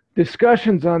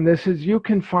discussions on this is you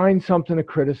can find something to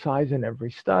criticize in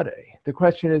every study. The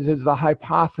question is the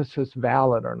hypothesis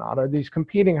valid or not? Are these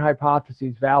competing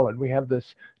hypotheses valid? We have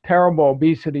this terrible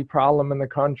obesity problem in the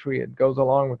country. It goes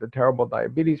along with the terrible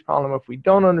diabetes problem. If we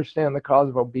don't understand the cause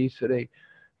of obesity,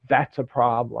 that's a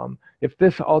problem. If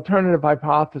this alternative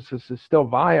hypothesis is still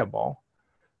viable,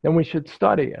 then we should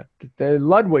study it. To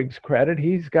Ludwig's credit,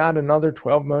 he's got another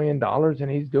 $12 million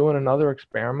and he's doing another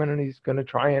experiment, and he's going to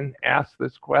try and ask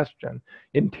this question,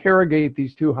 interrogate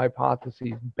these two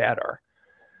hypotheses better.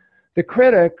 The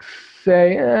critics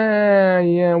say,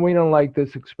 we don't like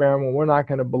this experiment. We're not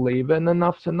going to believe it, and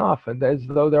enough's enough. And as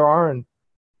though there aren't,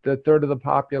 the third of the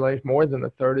population, more than a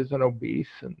third, isn't obese.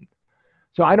 And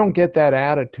so I don't get that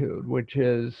attitude, which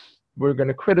is we're going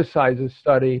to criticize this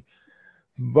study,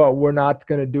 but we're not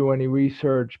going to do any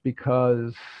research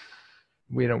because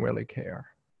we don't really care,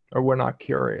 or we're not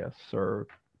curious, or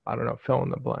I don't know, fill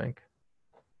in the blank.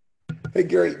 Hey,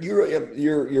 Gary,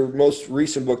 your most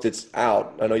recent book that's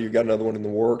out, I know you've got another one in the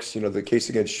works, The Case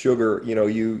Against Sugar.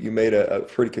 You made a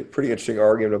pretty interesting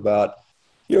argument about,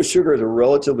 sugar is a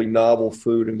relatively novel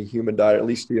food in the human diet, at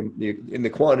least in the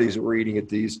quantities that we're eating it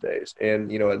these days. And,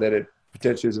 that it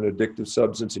potentially is an addictive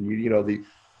substance. And,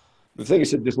 the thing is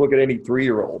to just look at any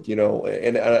 3-year-old,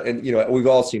 and we've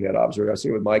all seen that observation. I've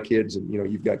seen it with my kids, and,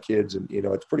 you've got kids, and,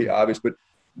 it's pretty obvious. But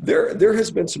there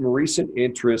has been some recent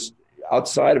interest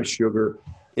outside of sugar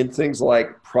in things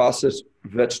like processed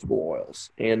vegetable oils.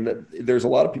 And there's a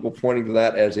lot of people pointing to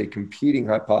that as a competing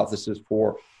hypothesis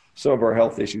for some of our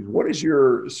health issues. What is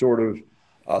your sort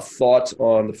of thoughts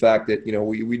on the fact that,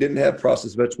 we didn't have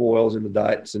processed vegetable oils in the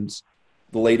diet since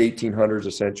the late 1800s,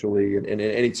 essentially, and in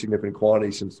any significant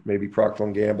quantity since maybe Procter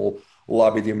 & Gamble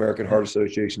lobbied the American Heart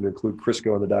Association to include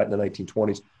Crisco in the diet in the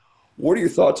 1920s. What are your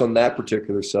thoughts on that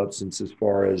particular substance as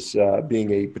far as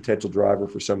being a potential driver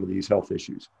for some of these health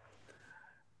issues?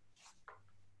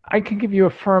 I can give you a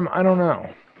firm, I don't know.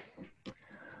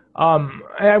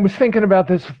 I was thinking about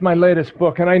this with my latest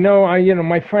book, and I know some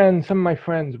of my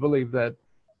friends believe that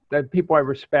people I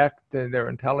respect, their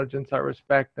intelligence I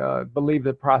respect, believe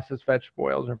that processed vegetable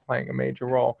oils are playing a major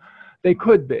role. They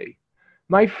could be.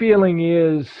 My feeling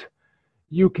is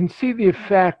you can see the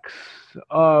effects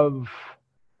of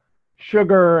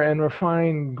sugar and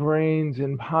refined grains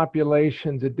in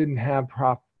populations that didn't have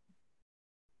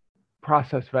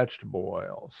processed vegetable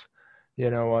oils.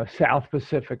 South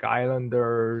Pacific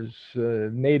Islanders,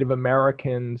 Native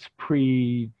Americans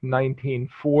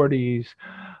pre-1940s.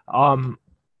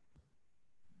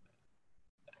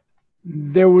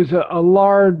 There was a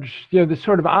large, the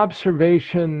sort of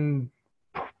observation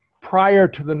prior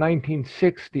to the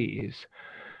 1960s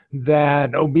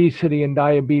that obesity and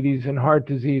diabetes and heart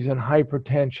disease and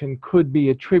hypertension could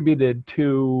be attributed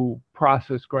to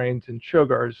processed grains and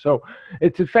sugars. So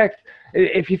it's in fact,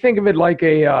 if you think of it like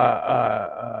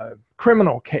a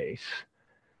criminal case,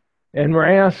 and we're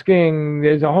asking,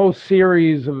 there's a whole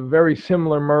series of very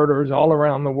similar murders all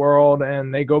around the world,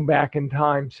 and they go back in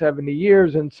time 70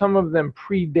 years, and some of them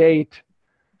predate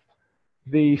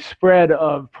the spread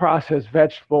of processed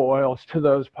vegetable oils to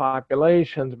those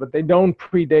populations, but they don't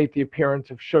predate the appearance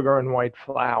of sugar and white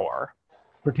flour,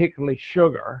 particularly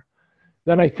sugar.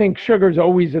 Then I think sugar is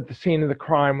always at the scene of the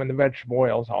crime when the vegetable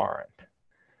oils aren't.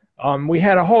 We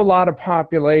had a whole lot of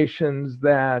populations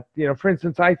that, for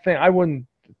instance,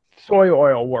 soy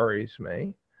oil worries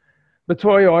me. But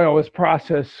soy oil was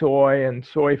processed soy and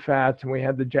soy fats, and we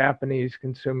had the Japanese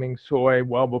consuming soy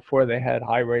well before they had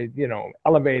high rate,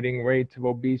 elevating rates of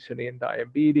obesity and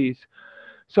diabetes.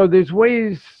 So there's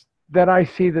ways that I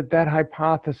see that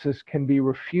hypothesis can be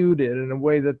refuted in a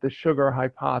way that the sugar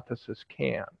hypothesis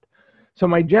can't. So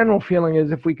my general feeling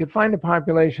is if we could find a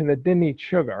population that didn't eat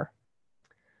sugar,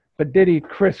 but did eat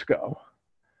Crisco,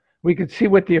 we could see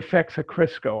what the effects of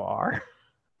Crisco are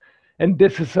and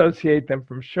disassociate them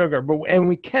from sugar. And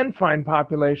we can find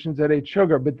populations that ate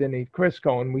sugar but didn't eat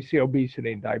Crisco, and we see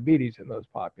obesity and diabetes in those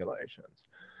populations.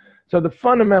 So the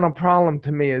fundamental problem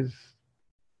to me is,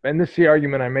 and this is the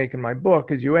argument I make in my book,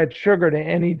 is you add sugar to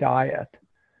any diet,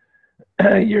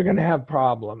 you're going to have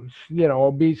problems.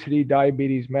 Obesity,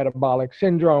 diabetes, metabolic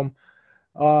syndrome.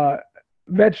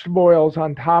 Vegetable oils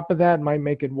on top of that might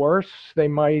make it worse. They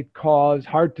might cause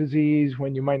heart disease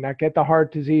when you might not get the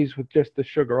heart disease with just the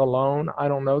sugar alone. I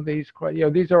don't know these are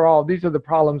the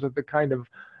problems with the kind of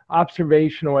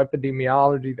observational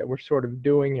epidemiology that we're sort of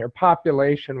doing here,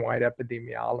 population-wide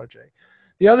epidemiology.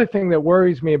 The other thing that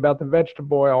worries me about the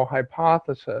vegetable oil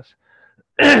hypothesis,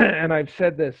 and I've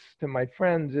said this to my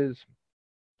friends, is,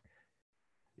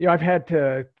 I've had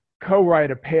to I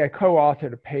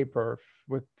co-authored a paper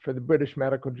for the British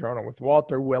Medical Journal with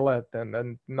Walter Willett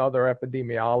and another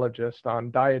epidemiologist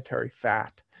on dietary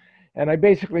fat. And I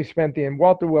basically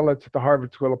Walter Willett's at the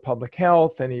Harvard School of Public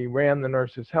Health, and he ran the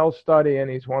Nurses' Health Study, and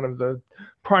he's one of the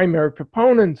primary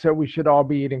proponents that we should all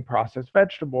be eating processed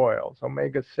vegetable oils,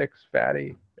 omega-6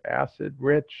 fatty acid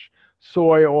rich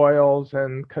soy oils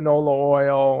and canola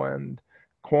oil and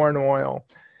corn oil.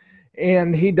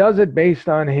 And he does it based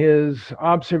on his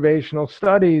observational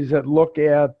studies that look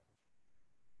at,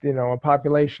 a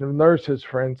population of nurses,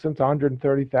 for instance,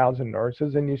 130,000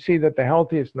 nurses, and you see that the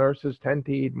healthiest nurses tend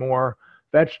to eat more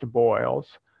vegetable oils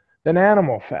than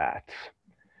animal fats.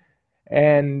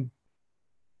 And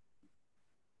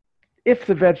if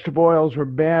the vegetable oils were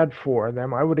bad for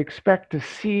them, I would expect to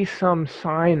see some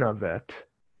sign of it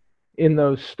in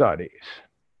those studies.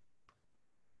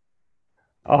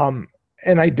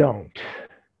 And I don't.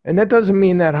 And that doesn't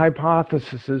mean that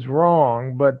hypothesis is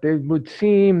wrong, but it would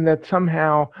seem that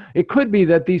somehow it could be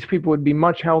that these people would be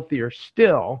much healthier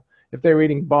still if they were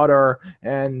eating butter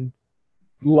and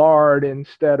lard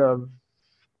instead of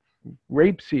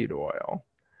rapeseed oil.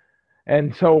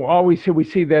 And so we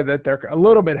see there that they're a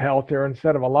little bit healthier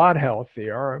instead of a lot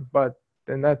healthier,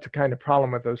 and that's the kind of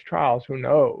problem with those trials, who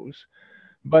knows?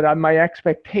 But my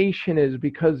expectation is,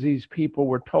 because these people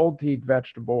were told to eat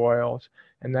vegetable oils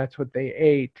and that's what they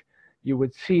ate, you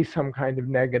would see some kind of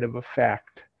negative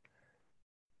effect,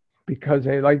 because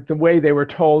they, like the way they were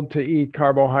told to eat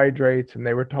carbohydrates and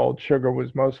they were told sugar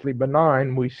was mostly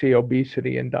benign, we see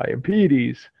obesity and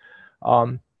diabetes.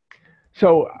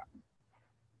 So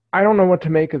I don't know what to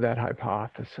make of that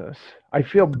hypothesis. I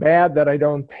feel bad that I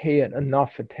don't pay it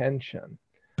enough attention.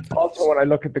 Also, when I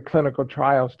look at the clinical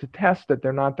trials to test it,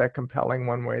 they're not that compelling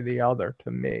one way or the other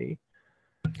to me.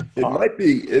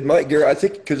 It might, Gary. I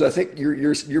think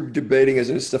you're debating,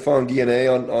 isn't it, Stefan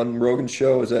Guyenet on Rogan's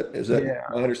show? Is that Yeah.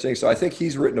 my understanding? So I think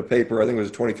he's written a paper, I think it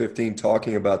was 2015,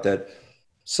 talking about that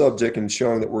subject and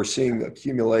showing that we're seeing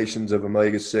accumulations of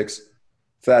omega-6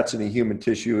 fats in the human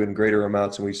tissue in greater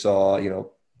amounts than we saw,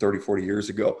 30, 40 years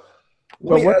ago. Let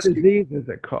But me what ask you. disease is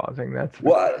it causing? That's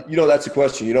Well, that's a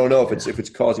question. You don't know if it's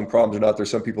causing problems or not.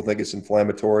 There's some people think it's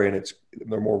inflammatory and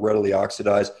they're more readily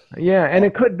oxidized. yeah, and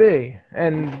it could be.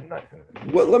 And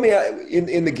Well, let me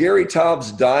in the Gary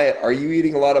Taubes diet, are you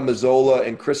eating a lot of Mazola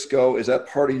and Crisco? Is that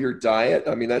part of your diet?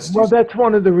 I mean, that's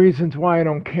one of the reasons why I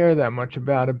don't care that much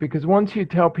about it, because once you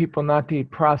tell people not to eat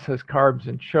processed carbs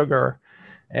and sugar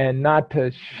and not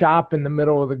to shop in the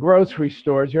middle of the grocery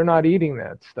stores, you're not eating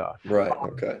that stuff. right.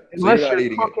 Okay. So Unless you're not you're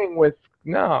eating cooking with,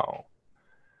 no.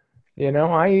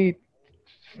 I eat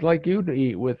like you'd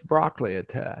eat with broccoli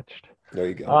attached. it. There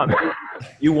you go.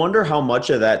 You wonder how much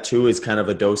of that too is kind of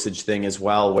a dosage thing as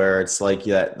well, where it's like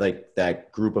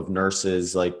that group of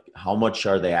nurses, like how much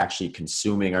are they actually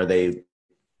consuming? Are they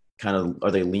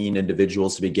lean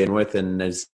individuals to begin with? And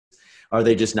are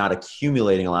they just not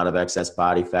accumulating a lot of excess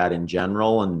body fat in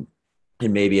general? And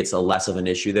maybe it's a less of an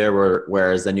issue there,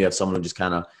 whereas then you have someone who just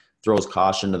kind of throws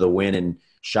caution to the wind and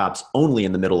shops only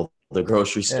in the middle of the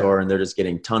grocery store, and they're just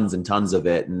getting tons and tons of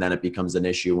it. And then it becomes an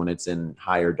issue when it's in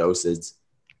higher doses.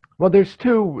 Well, there's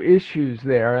two issues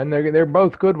there, and they're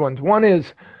both good ones. One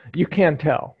is you can't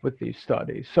tell with these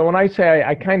studies. So when I say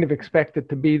I kind of expect it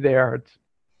to be there, it's,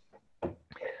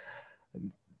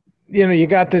 you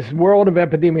got this world of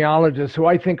epidemiologists who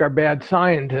I think are bad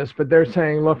scientists, but they're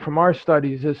saying, look, from our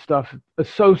studies, this stuff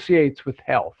associates with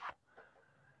health.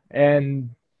 And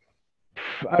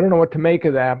I don't know what to make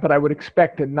of that, but I would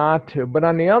expect it not to. But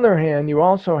on the other hand, you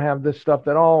also have this stuff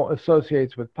that all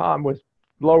associates with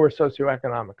lower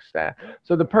socioeconomic status.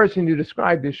 So the person you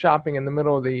described is shopping in the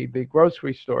middle of the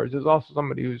grocery stores is also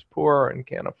somebody who's poor and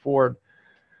can't afford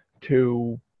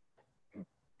to,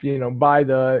 buy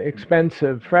the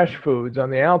expensive fresh foods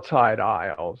on the outside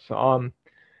aisles.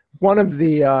 One of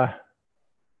the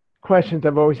questions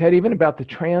I've always had, even about the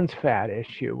trans fat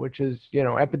issue, which is,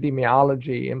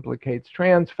 epidemiology implicates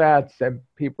trans fats, and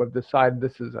people have decided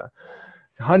this is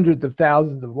hundreds of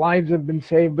thousands of lives have been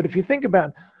saved. But if you think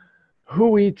about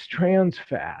who eats trans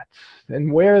fats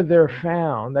and where they're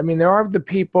found, I mean, there are the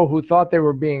people who thought they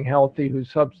were being healthy who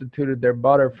substituted their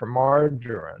butter for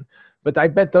margarine. But I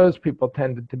bet those people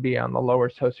tended to be on the lower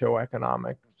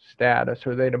socioeconomic status,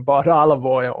 or they'd have bought olive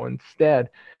oil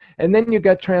instead. And then you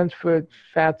get trans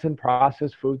fats in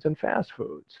processed foods and fast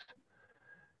foods.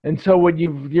 And so what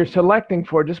you're selecting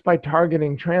for, just by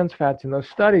targeting trans fats in those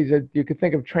studies, you could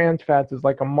think of trans fats as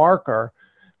like a marker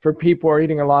for people who are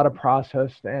eating a lot of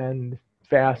processed and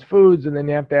fast foods. And then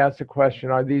you have to ask the question,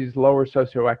 are these lower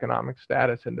socioeconomic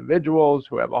status individuals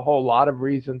who have a whole lot of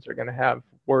reasons are going to have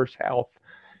worse health?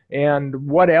 And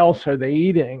what else are they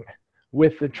eating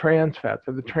with the trans fats?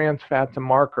 Are the trans fats a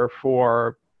marker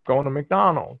for going to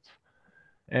McDonald's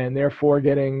and therefore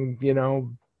getting,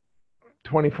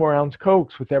 24-ounce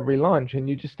Cokes with every lunch? And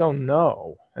you just don't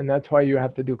know. And that's why you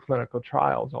have to do clinical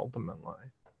trials ultimately.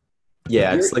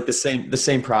 Yeah, it's like the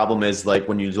same problem is like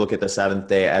when you look at the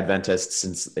Seventh-day Adventists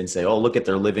and say, oh, look at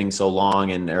they're living so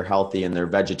long and they're healthy and they're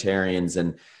vegetarians.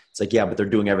 And it's like, yeah, but they're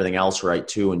doing everything else right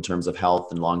too in terms of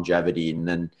health and longevity. And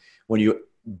then when you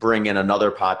bring in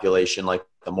another population like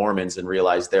the Mormons and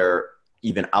realize they're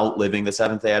even outliving the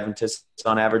Seventh-day Adventists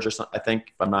on average, or something, I think,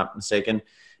 if I'm not mistaken,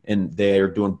 and they're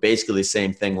doing basically the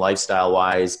same thing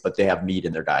lifestyle-wise, but they have meat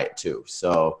in their diet too.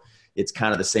 So it's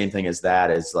kind of the same thing as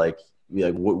that, is like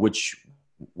which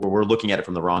we're looking at it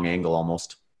from the wrong angle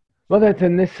almost. Well,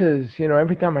 this is,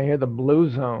 every time I hear the blue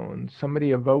zones,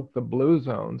 somebody evoked the blue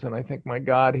zones, and I think, my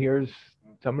God, here's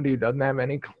somebody who doesn't have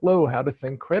any clue how to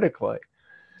think critically.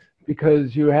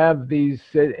 Because you have these,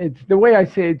 it's the way I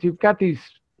say it, you've got these,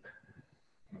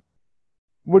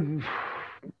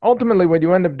 ultimately what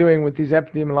you end up doing with these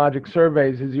epidemiologic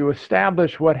surveys is you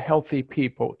establish what healthy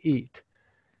people eat.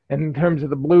 And in terms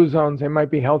of the blue zones, they might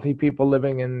be healthy people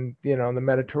living in, the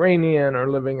Mediterranean, or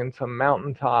living in some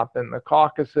mountaintop in the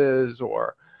Caucasus,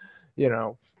 or,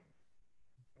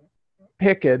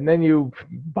 pick it. And then you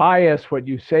bias what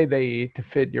you say they eat to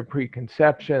fit your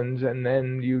preconceptions. And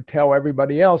then you tell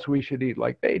everybody else we should eat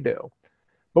like they do.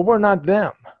 But we're not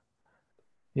them.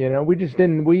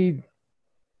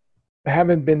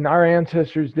 Our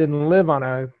ancestors didn't live on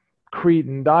a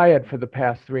Cretan diet for the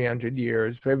past 300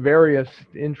 years. Various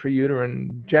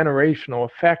intrauterine generational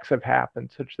effects have happened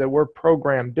such that we're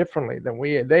programmed differently than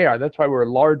they are. That's why we're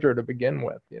larger to begin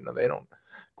with. They don't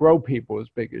grow people as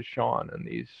big as Sean in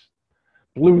these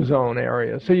blue zone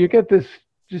areas. So you get this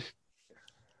just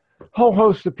whole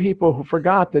host of people who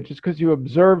forgot that just because you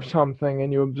observe something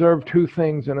and you observe two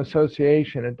things in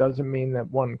association, it doesn't mean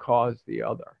that one caused the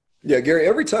other. Yeah, Gary,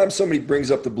 every time somebody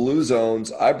brings up the blue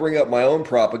zones, I bring up my own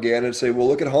propaganda and say, well,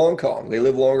 look at Hong Kong. They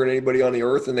live longer than anybody on the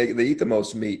earth, and they eat the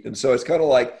most meat. And so it's kind of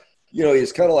like, you know,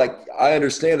 it's kind of like, I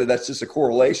understand that that's just a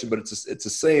correlation, but it's the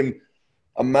same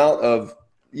amount of,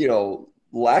 you know,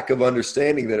 lack of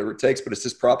understanding that it takes, but it's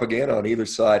just propaganda on either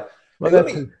side. Well,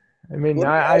 Hey, I mean, let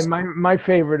me ask my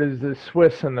favorite is the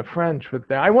Swiss and the French with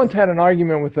that. I once had an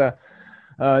argument with a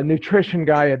nutrition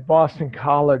guy at Boston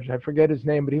College. I forget his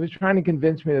name, but he was trying to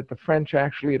convince me that the French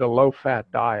actually eat a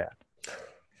low-fat diet.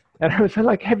 And I was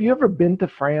like, have you ever been to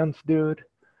France, dude?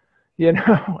 You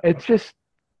know, it's just,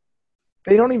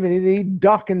 they don't even eat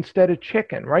duck instead of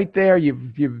chicken. Right there,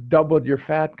 you've doubled your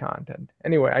fat content.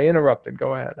 Anyway, I interrupted.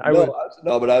 Go ahead.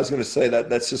 No, but I was going to say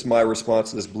that's just my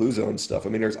response to this blue zone stuff. I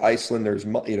mean, there's Iceland, there's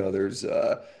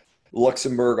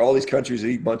Luxembourg, all these countries that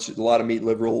eat a lot of meat,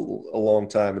 live a long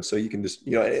time, and so you can just,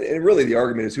 you know, and really the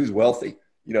argument is who's wealthy.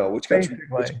 You know, which country?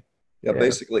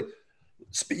 Basically.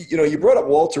 You know, you brought up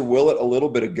Walter Willett a little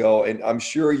bit ago, and I'm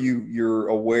sure you're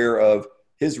aware of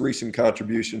his recent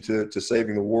contribution to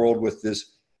saving the world with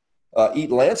this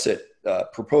Eat Lancet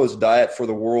proposed diet for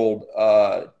the world.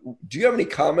 Do you have any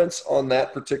comments on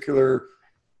that particular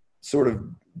sort of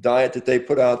diet that they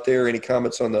put out there? Any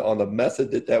comments on the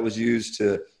method that was used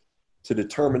to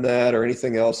determine that, or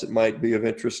anything else that might be of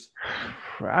interest?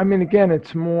 I mean, again,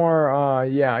 it's more,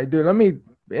 I do. Let me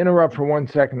interrupt for 1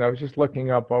 second. I was just looking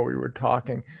up while we were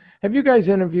talking. Have you guys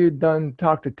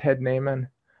talked to Ted Naiman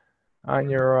on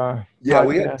your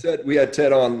podcast? We had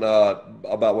Ted on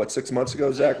about 6 months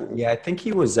ago, Zach? Yeah, I think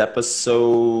he was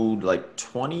episode like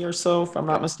 20 or so, if I'm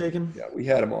not mistaken. Yeah, we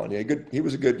had him on. Yeah, good. He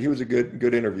was a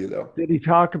good interview, though. Did he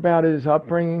talk about his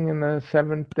upbringing in the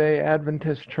Seventh-day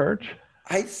Adventist Church?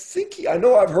 I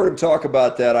know I've heard him talk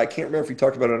about that. I can't remember if he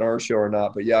talked about it on our show or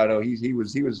not, but yeah, I know he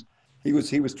was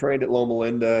trained at Loma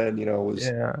Linda, and, you know, was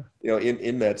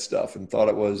in that stuff, and thought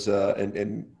it was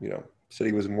and you know, said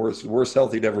he was worst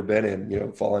health he'd ever been in, you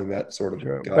know, following that sort of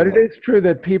guideline. But it is true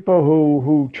that people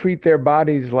who treat their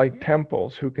bodies like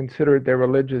temples, who consider it their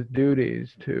religious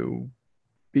duties to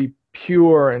be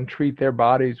pure and treat their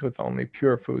bodies with only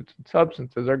pure foods and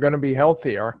substances, are going to be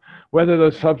healthier, whether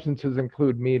those substances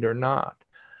include meat or not.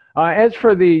 As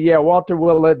for the Walter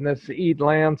Willett and this Eat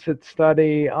Lancet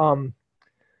study,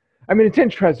 I mean, it's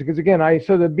interesting because, again,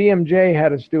 so the BMJ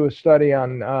had us do a study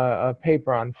on a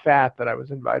paper on fat that I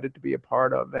was invited to be a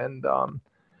part of. And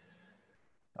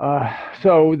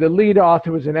so the lead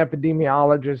author was an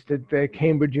epidemiologist at the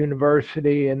Cambridge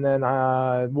University. And then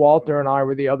Walter and I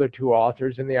were the other two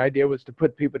authors. And the idea was to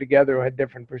put people together who had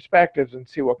different perspectives and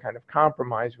see what kind of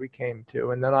compromise we came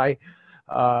to. And then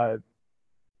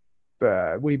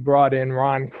we brought in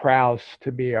Ron Krauss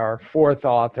to be our fourth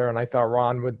author, and I thought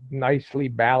Ron would nicely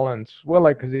balance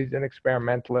Willett because he's an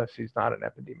experimentalist, he's not an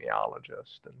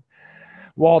epidemiologist, and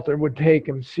Walter would take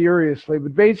him seriously.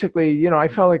 But basically, you know, I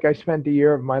felt like I spent a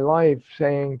year of my life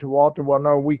saying to Walter, well,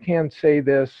 no, we can't say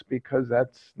this because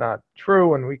that's not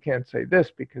true, and we can't say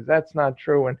this because that's not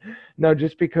true, and no,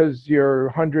 just because your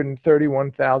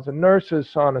 131,000 nurses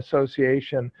saw an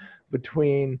association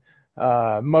between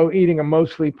eating a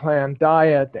mostly plant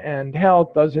diet and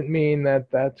health doesn't mean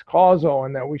that that's causal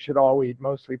and that we should all eat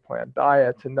mostly plant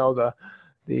diets. And know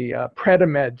the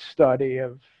Predimed study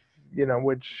of, you know,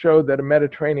 which showed that a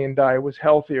Mediterranean diet was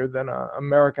healthier than an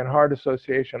American Heart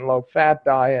Association low-fat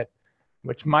diet,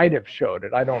 which might have showed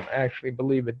it. I don't actually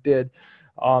believe it did.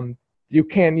 You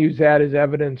can't use that as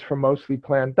evidence for mostly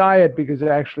plant diet because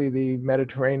actually the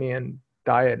Mediterranean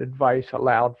diet advice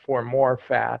allowed for more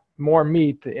fat, more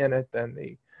meat in it than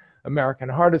the American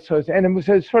Heart Association. And it was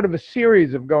a sort of a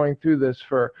series of going through this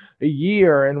for a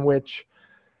year in which,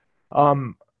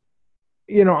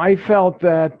 you know, I felt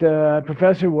that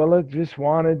Professor Willett just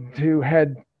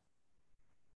had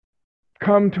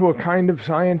come to a kind of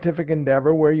scientific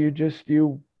endeavor where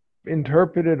you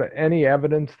interpreted any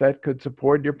evidence that could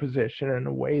support your position in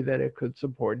a way that it could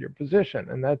support your position.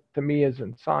 And that, to me,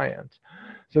 isn't science.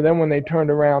 So then when they turned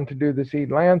around to do this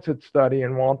Eat Lancet study,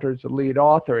 and Walter's the lead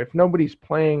author, if nobody's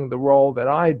playing the role that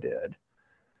I did,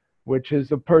 which is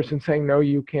the person saying, no,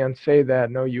 you can't say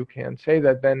that, no, you can't say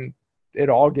that, then it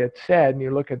all gets said, and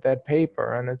you look at that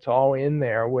paper, and it's all in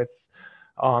there with,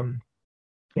 you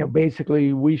know,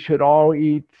 basically we should all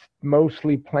eat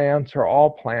mostly plants or all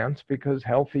plants because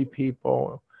healthy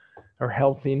people or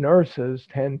healthy nurses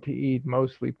tend to eat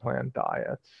mostly plant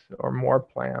diets or more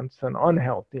plants than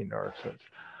unhealthy nurses.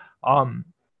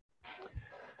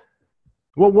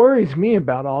 What worries me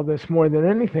about all this more than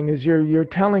anything is you're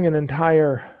telling an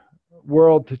entire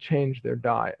world to change their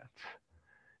diets,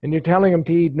 and you're telling them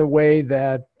to eat in a way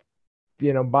that,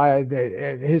 you know,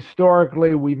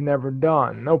 historically we've never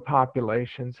done. No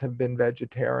populations have been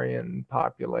vegetarian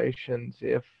populations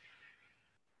if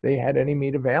they had any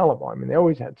meat available. I mean, they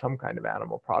always had some kind of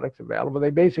animal products available. They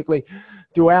basically,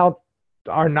 throughout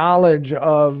our knowledge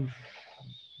of,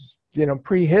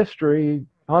 prehistory,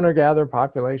 hunter-gatherer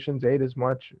populations ate as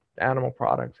much animal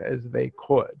products as they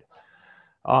could.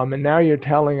 And now you're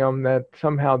telling them that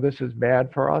somehow this is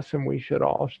bad for us and we should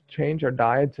all change our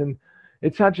diets. And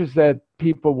it's not just that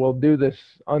people will do this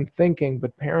unthinking,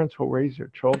 but parents will raise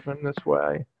their children this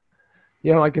way.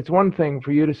 Like it's one thing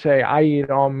for you to say, I eat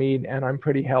all meat and I'm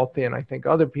pretty healthy and I think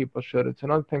other people should. It's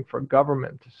another thing for a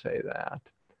government to say that,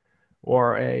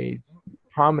 or a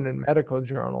prominent medical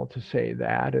journal to say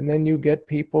that. And then you get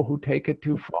people who take it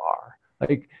too far.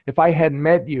 Like if I hadn't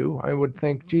met you, I would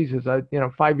think, Jesus,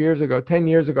 5 years ago, 10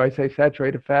 years ago, I say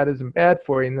saturated fat isn't bad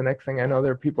for you. And the next thing I know,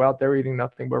 there are people out there eating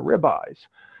nothing but ribeyes.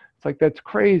 It's like, that's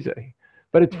crazy.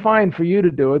 But it's fine for you to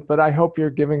do it. But I hope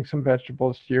you're giving some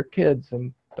vegetables to your kids,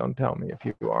 and don't tell me if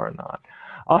you are or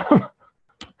not.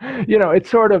 It's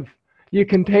sort of, you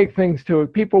can take things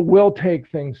people will take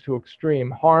things to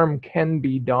extreme. Harm can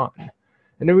be done.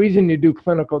 And the reason you do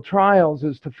clinical trials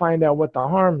is to find out what the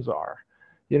harms are.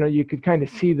 You could kind of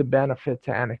see the benefits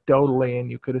anecdotally,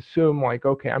 and you could assume like,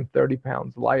 okay, I'm 30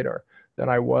 pounds lighter than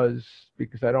I was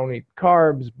because I don't eat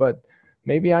carbs, but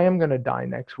maybe I am going to die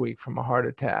next week from a heart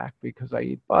attack because I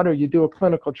eat butter. You do a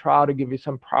clinical trial to give you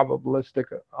some probabilistic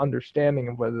understanding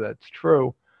of whether that's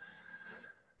true.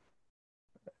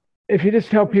 If you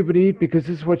just tell people to eat because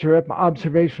this is what your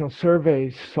observational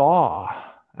surveys saw,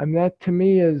 I mean, that to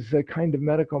me is a kind of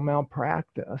medical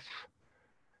malpractice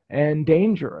and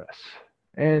dangerous.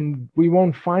 And we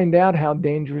won't find out how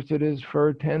dangerous it is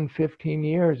for 10, 15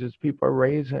 years as people are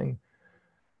raising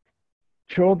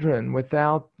children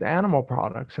without animal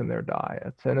products in their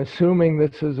diets, and assuming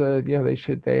this is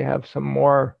they have some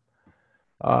more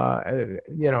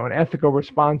an ethical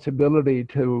responsibility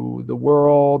to the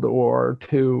world or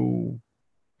to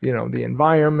the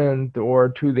environment or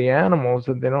to the animals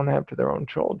that they don't have to their own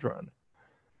children.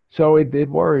 So it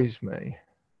worries me.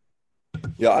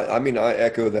 Yeah, I mean, I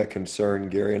echo that concern,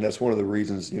 Gary, and that's one of the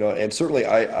reasons, and certainly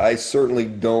I certainly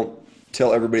don't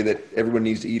tell everybody that everyone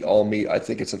needs to eat all meat. I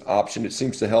think it's an option. It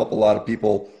seems to help a lot of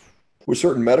people with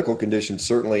certain medical conditions,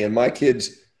 certainly. And my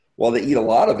kids, while they eat a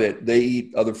lot of it, they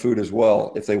eat other food as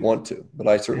well if they want to. But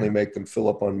I certainly make them fill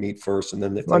up on meat first, and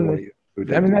then if they want to eat food.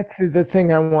 That's the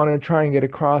thing I want to try and get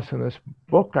across in this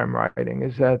book I'm writing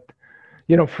is that,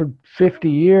 for 50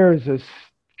 years, this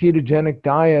ketogenic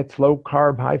diets, low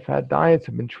carb, high fat diets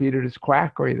have been treated as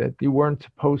quackery that you weren't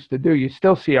supposed to do. You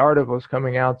still see articles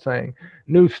coming out saying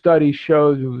new study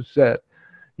shows that,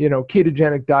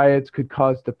 ketogenic diets could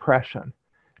cause depression.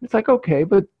 It's like, okay,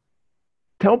 but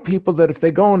tell people that if they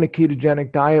go on a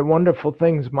ketogenic diet, wonderful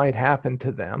things might happen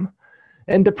to them.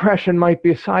 And depression might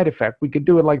be a side effect. We could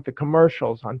do it like the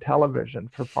commercials on television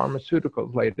for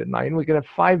pharmaceuticals late at night. And we could have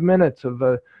 5 minutes of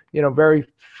a, very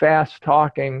fast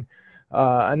talking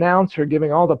announcer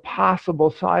giving all the possible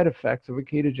side effects of a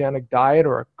ketogenic diet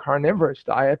or a carnivorous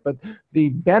diet, but the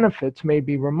benefits may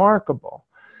be remarkable.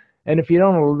 And if you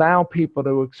don't allow people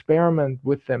to experiment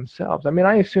with themselves, I mean,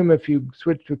 I assume if you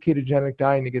switch to a ketogenic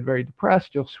diet and you get very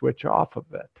depressed, you'll switch off of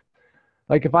it.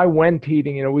 Like if I went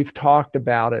eating, we've talked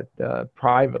about it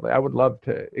privately. I would love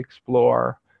to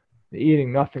explore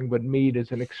eating nothing but meat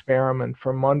as an experiment for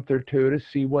a month or two to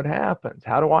see what happens.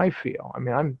 How do I feel? I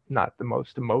mean, I'm not the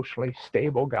most emotionally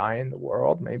stable guy in the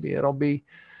world. Maybe it'll be,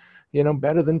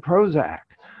 better than Prozac.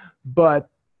 But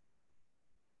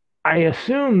I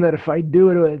assume that if I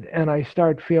do it and I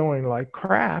start feeling like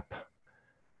crap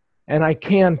and I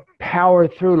can't power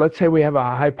through, let's say we have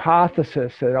a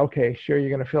hypothesis that, okay, sure, you're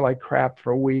going to feel like crap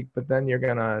for a week, but then you're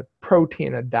going to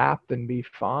protein adapt and be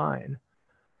fine.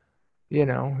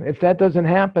 If that doesn't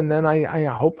happen, then I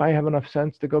hope I have enough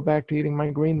sense to go back to eating my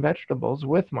green vegetables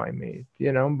with my meat,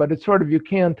 but it's sort of,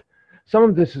 some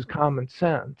of this is common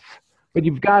sense, but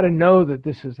you've got to know that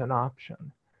this is an option.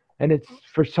 And it's,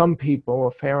 for some people,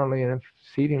 a fairly and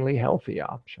exceedingly healthy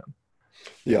option.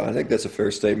 Yeah, I think that's a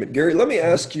fair statement. Gary, let me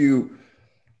ask you,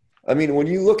 I mean, when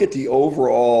you look at the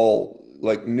overall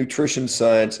nutrition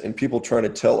science and people trying to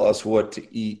tell us what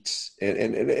to eat,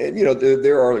 and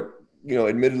there are,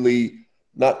 admittedly,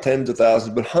 not tens of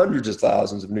thousands, but hundreds of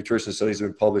thousands of nutrition studies have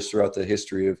been published throughout the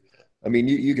history of,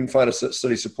 you can find a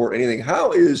study support anything.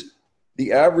 How is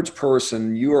the average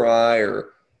person, you or I, or,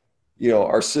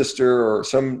 our sister or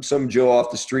some Joe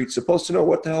off the street supposed to know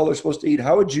what the hell they're supposed to eat?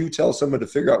 How would you tell someone to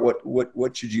figure out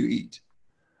what should you eat?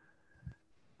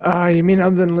 You mean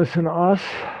other than listen to us?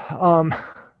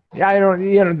 Yeah, I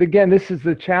don't, again, this is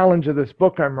the challenge of this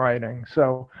book I'm writing.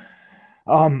 So,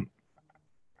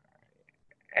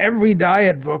 every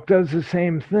diet book does the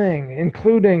same thing,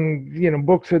 including,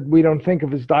 books that we don't think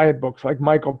of as diet books, like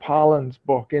Michael Pollan's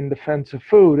book, In Defense of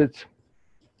Food.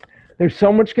 There's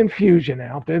so much confusion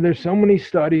out there. There's so many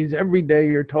studies. Every day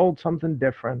you're told something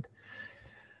different.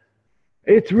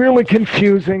 It's really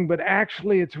confusing, but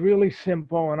actually it's really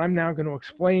simple. And I'm now going to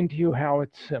explain to you how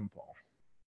it's simple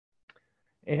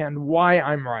and why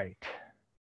I'm right.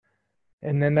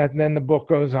 And then the book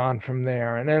goes on from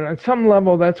there. And then at some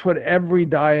level, that's what every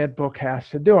diet book has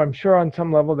to do. I'm sure on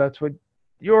some level, that's what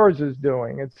yours is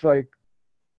doing. It's like,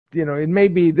 it may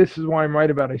be, this is why I'm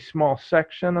right about a small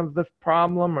section of the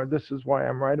problem, or this is why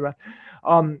I'm right about.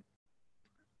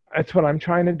 That's what I'm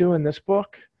trying to do in this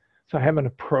book. So I have an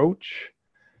approach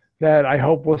that I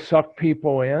hope will suck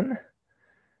people in.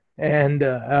 And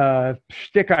I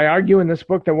argue in this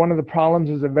book that one of the problems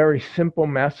is a very simple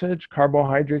message.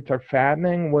 Carbohydrates are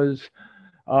fattening was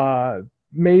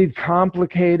made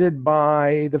complicated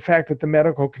by the fact that the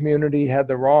medical community had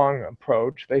the wrong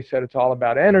approach. They said it's all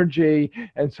about energy,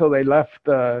 and so they left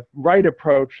the right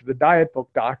approach to the diet book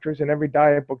doctors, and every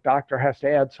diet book doctor has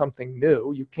to add something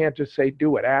new. You can't just say, do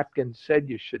what Atkins said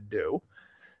you should do,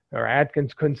 or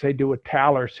Atkins couldn't say, do what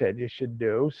Taller said you should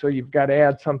do. So you've got to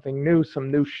add something new, some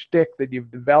new shtick that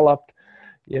you've developed,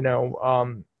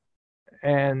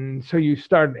 and so you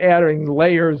start adding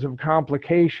layers of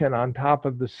complication on top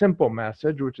of the simple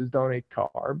message, which is don't eat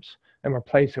carbs, and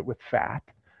replace it with fat.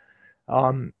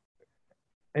 And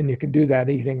you can do that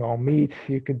eating all meat.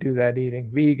 You can do that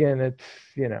eating vegan.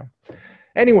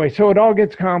 Anyway, so it all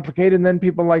gets complicated. And then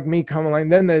people like me come along.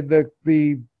 Then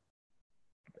the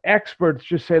experts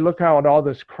just say, look out at all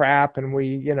this crap. And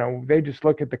they just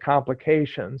look at the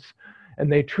complications. And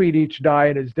they treat each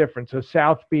diet as different. So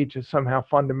South Beach is somehow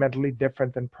fundamentally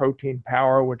different than Protein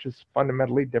Power, which is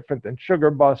fundamentally different than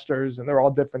Sugar Busters, and they're all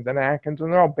different than Atkins,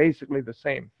 and they're all basically the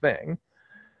same thing.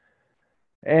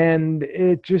 And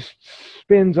it just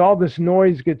spins, all this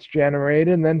noise gets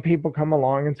generated, and then people come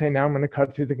along and say, now I'm going to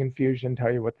cut through the confusion and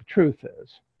tell you what the truth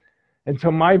is. And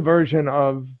so my version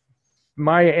of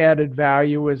my added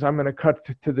value is I'm going to cut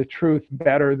to the truth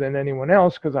better than anyone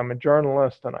else because I'm a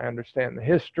journalist and I understand the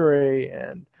history,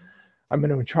 and I'm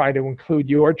going to try to include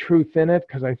your truth in it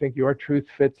because I think your truth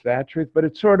fits that truth. But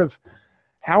it's sort of,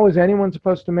 how is anyone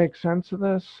supposed to make sense of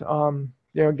this?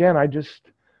 Again, I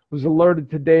just was alerted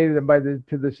today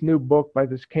to this new book by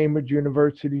this Cambridge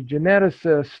University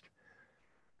geneticist,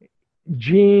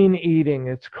 Gene Eating,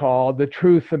 it's called, The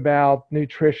Truth About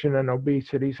Nutrition and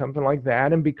Obesity, something like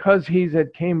that. And because he's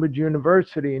at Cambridge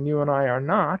University and you and I are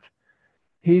not,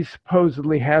 he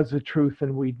supposedly has the truth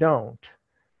and we don't.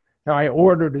 Now, I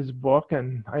ordered his book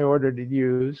and I ordered it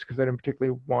used because I didn't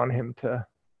particularly want him to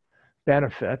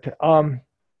benefit.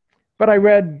 But I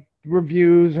read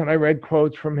reviews and I read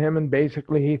quotes from him, and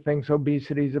basically he thinks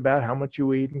obesity is about how much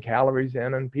you eat and calories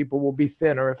in, and people will be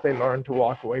thinner if they learn to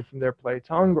walk away from their plates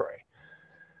hungry.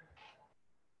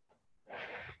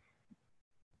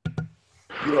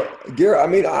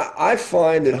 Gary, I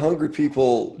find that hungry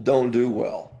people don't do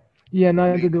well. Yeah,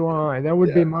 neither do I. That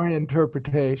would be my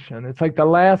interpretation. It's like the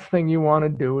last thing you want to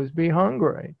do is be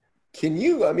hungry. Can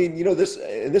you, this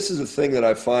is a thing that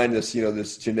I find,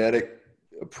 this genetic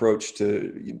approach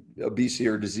to obesity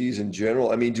or disease in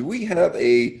general. Do we have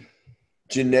a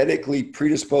genetically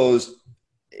predisposed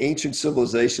ancient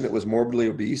civilization that was morbidly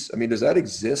obese? Does that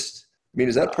exist?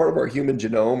 Is that part of our human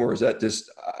genome, or is that just,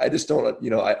 I just don't,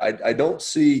 I don't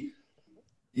see,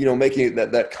 making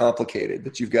it that complicated,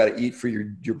 that you've got to eat for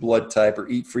your blood type or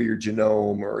eat for your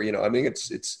genome, or,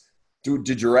 do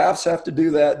giraffes have to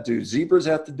do that? Do zebras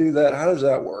have to do that? How does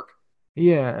that work?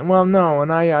 Yeah, well, no,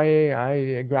 and I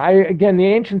agree. Again, the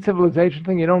ancient civilization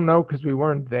thing, you don't know because we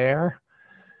weren't there.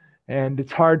 And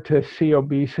it's hard to see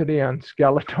obesity on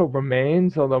skeletal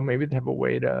remains, although maybe they have a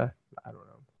way to, I don't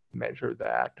know, measure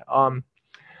that.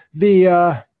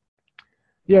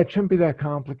 It shouldn't be that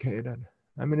complicated.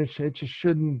 It just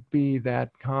shouldn't be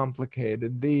that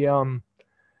complicated.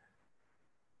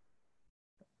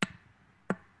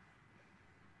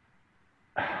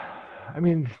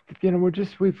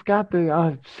 We've got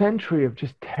the century of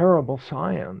just terrible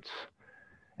science,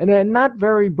 and not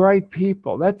very bright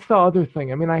people. That's the other thing.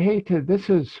 This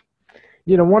is,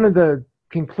 one of the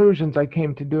conclusions I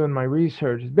came to do in my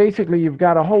research is basically you've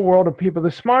got a whole world of people.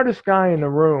 The smartest guy in the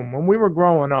room, when we were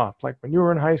growing up, like when you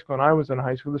were in high school and I was in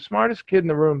high school, the smartest kid in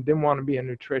the room didn't want to be a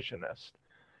nutritionist.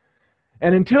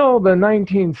 And until the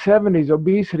 1970s,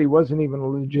 obesity wasn't even a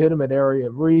legitimate area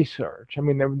of research. The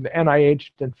NIH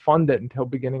didn't fund it until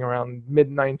beginning around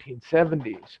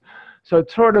mid-1970s. So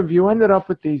it's sort of, you ended up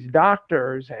with these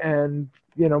doctors and,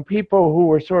 people who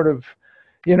were sort of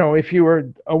if you were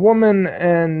a woman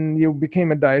and you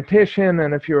became a dietitian,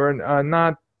 and if you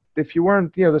were if you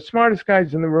weren't, the smartest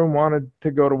guys in the room wanted to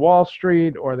go to Wall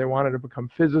Street, or they wanted to become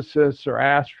physicists or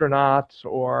astronauts,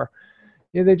 or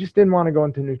they just didn't want to go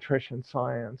into nutrition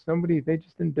science. They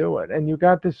just didn't do it. And you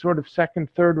got this sort of second,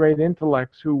 third-rate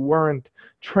intellects who weren't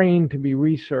trained to be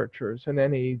researchers in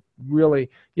any really,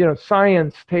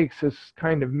 science takes this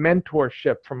kind of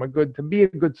mentorship to be a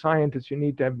good scientist, you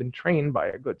need to have been trained by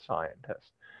a good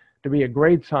scientist. To be a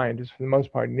great scientist, for the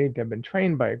most part, you need to have been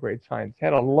trained by a great scientist. You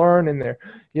had to learn in there,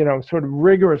 sort of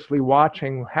rigorously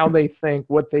watching how they think,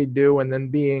 what they do, and then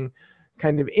being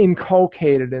kind of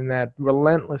inculcated in that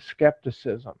relentless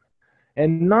skepticism.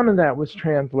 And none of that was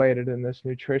translated in this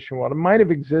nutrition world. It might have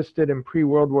existed in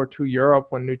pre-World War II Europe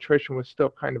when nutrition was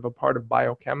still kind of a part of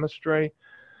biochemistry.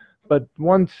 But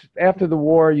once after the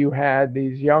war, you had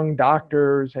these young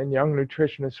doctors and young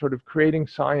nutritionists sort of creating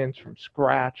science from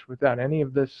scratch without any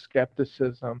of this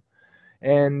skepticism.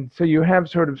 And so you have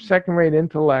sort of second-rate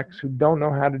intellects who don't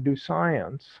know how to do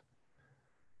science,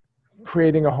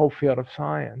 creating a whole field of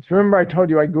science. Remember, I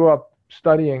told you I grew up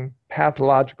studying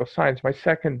pathological science. My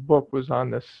second book was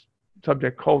on this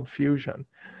subject, cold fusion.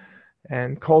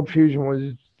 And cold fusion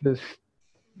was this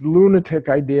lunatic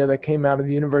idea that came out of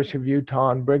the University of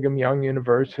Utah and Brigham Young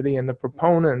University, and the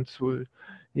proponents were,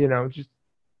 just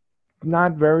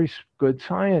not very good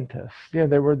scientists. They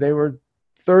were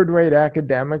third-rate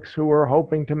academics who were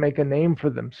hoping to make a name for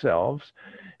themselves.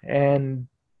 And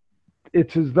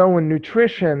it's as though in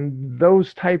nutrition,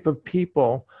 those type of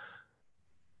people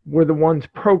were the ones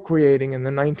procreating in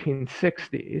the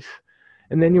 1960s.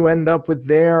 And then you end up with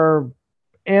their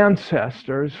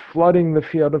ancestors flooding the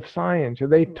field of science.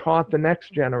 They taught the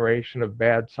next generation of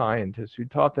bad scientists, who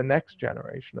taught the next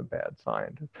generation of bad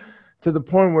scientists, to the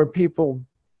point where people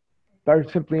are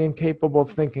simply incapable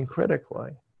of thinking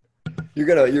critically. You're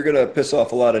gonna piss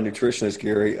off a lot of nutritionists,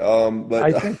 Gary. But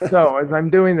I think so. As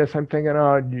I'm doing this, I'm thinking,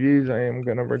 oh, geez, I am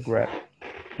gonna regret it.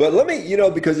 But let me,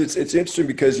 because it's interesting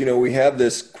because we have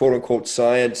this quote unquote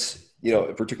science,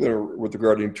 particularly with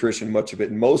regard to nutrition. Much of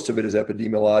it, and most of it, is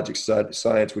epidemiologic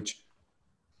science, which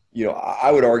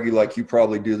I would argue, like you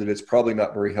probably do, that it's probably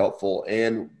not very helpful.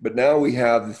 But now we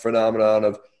have the phenomenon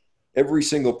of every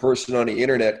single person on the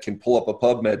internet can pull up a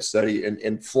PubMed study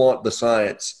and flaunt the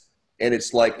science. And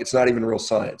it's like, it's not even real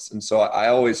science. And so I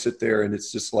always sit there and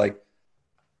it's just like,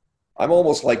 I'm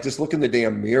almost like, just look in the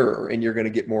damn mirror and you're going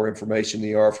to get more information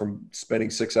than you are from spending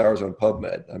 6 hours on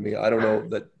PubMed. I mean, I don't know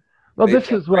that. Well,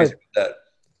 this is what,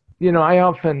 I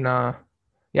often,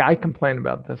 I complain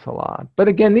about this a lot. But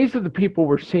again, these are the people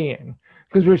we're seeing,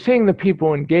 because we're seeing the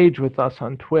people engage with us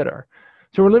on Twitter.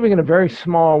 So we're living in a very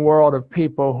small world of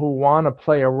people who want to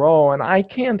play a role. And I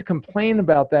can't complain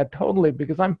about that totally,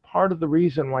 because I'm part of the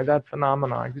reason why that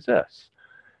phenomenon exists.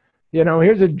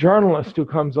 Here's a journalist who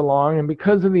comes along, and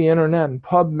because of the internet and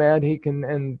PubMed,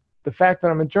 and the fact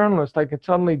that I'm a journalist, I could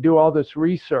suddenly do all this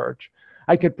research.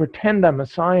 I could pretend I'm a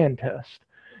scientist,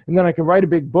 and then I could write a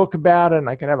big book about it, and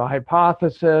I could have a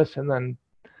hypothesis, and then,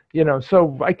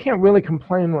 so I can't really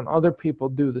complain when other people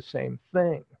do the same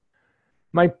thing.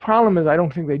 My problem is I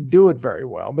don't think they do it very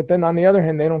well. But then on the other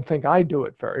hand, they don't think I do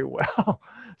it very well.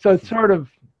 So it's sort of,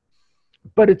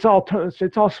 but it's all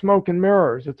smoke and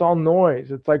mirrors. It's all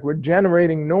noise. It's like we're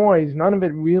generating noise. None of it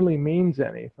really means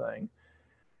anything.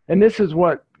 And this is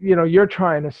what, you're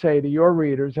trying to say to your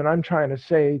readers, and I'm trying to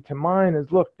say to mine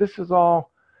is, look, this is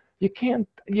all, you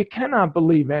cannot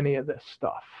believe any of this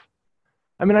stuff.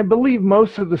 I mean, I believe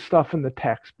most of the stuff in the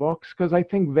textbooks because I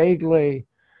think vaguely,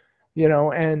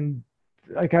 and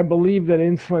like I believe that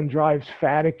insulin drives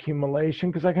fat accumulation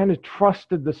because I kind of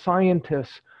trusted the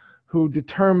scientists who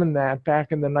determined that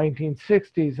back in the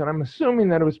 1960s. And I'm assuming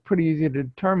that it was pretty easy to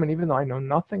determine, even though I know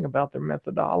nothing about their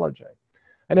methodology.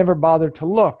 I never bothered to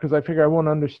look because I figure I won't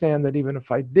understand that even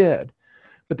if I did.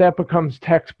 But that becomes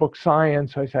textbook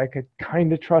science. So I say I could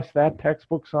kind of trust that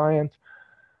textbook science.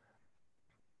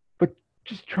 But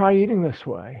just try eating this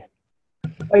way.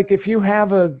 Like if you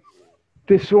have a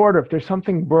disorder, if there's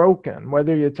something broken,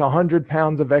 whether it's 100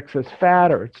 pounds of excess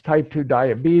fat, or it's type 2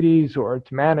 diabetes, or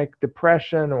it's manic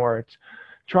depression, or it's,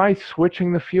 try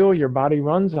switching the fuel your body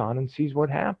runs on and sees what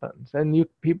happens. And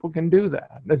people can do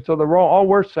that. And so all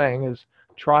we're saying is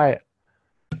try it.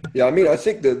 Yeah, I mean, I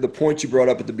think the point you brought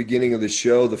up at the beginning of the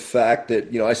show, the fact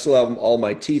that, I still have all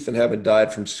my teeth and haven't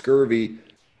died from scurvy.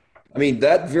 I mean,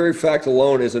 that very fact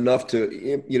alone is enough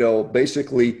to,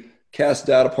 basically cast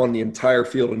doubt upon the entire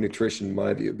field of nutrition, in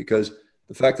my view, because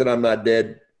the fact that I'm not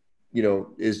dead,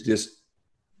 is just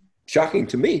shocking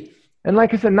to me. And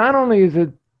like I said, not only is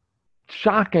it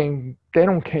shocking, they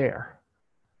don't care.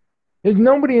 There's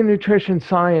nobody in nutrition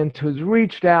science who's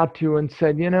reached out to you and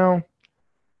said,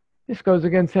 this goes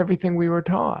against everything we were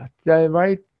taught,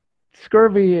 right?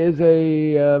 Scurvy is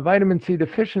a vitamin C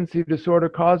deficiency disorder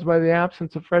caused by the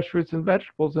absence of fresh fruits and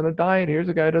vegetables in a diet. Here's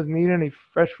a guy who doesn't eat any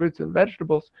fresh fruits and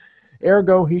vegetables.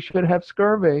 Ergo, he should have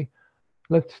scurvy.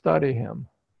 Let's study him.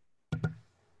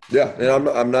 Yeah, and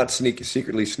I'm not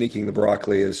secretly sneaking the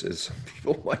broccoli as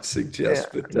people might suggest.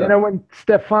 Yeah. But when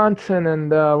Stefansson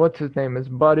and what's his name, his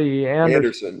buddy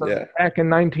Anderson, yeah, back in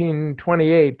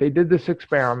 1928, they did this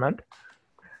experiment.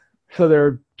 So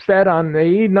they're fed on, they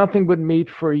eat nothing but meat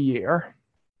for a year.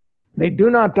 They do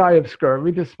not die of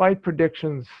scurvy, despite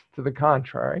predictions to the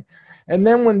contrary. And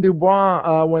then when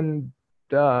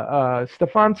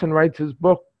Stefansson writes his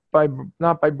book,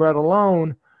 Not by Bread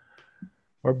Alone,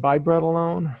 or By Bread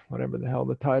Alone, whatever the hell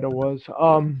the title was.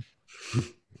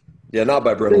 Yeah, Not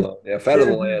by Bread Alone. Yeah, Fat of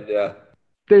the Land, yeah.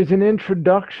 There's an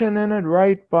introduction in it,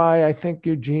 right, by, I think,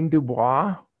 Eugene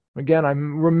Dubois. Again,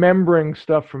 I'm remembering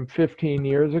stuff from 15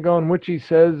 years ago in which he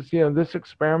says, this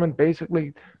experiment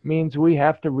basically means we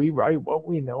have to rewrite what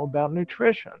we know about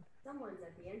nutrition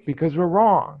because we're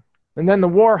wrong. And then the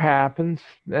war happens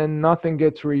and nothing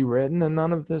gets rewritten and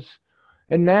none of this.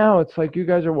 And now it's like you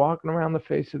guys are walking around the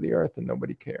face of the earth and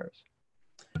nobody cares.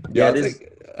 Yeah,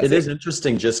 it is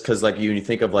interesting just because like you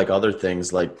think of like other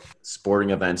things like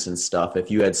sporting events and stuff.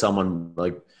 If you had someone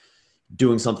like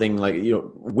doing something like,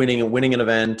 winning an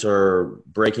event or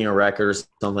breaking a record or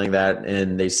something like that,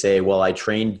 and they say, well, I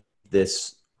trained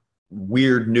this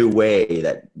weird new way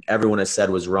that everyone has said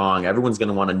was wrong. Everyone's going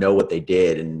to want to know what they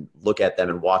did and look at them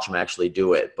and watch them actually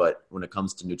do it. But when it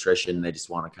comes to nutrition, they just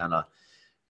want to kind of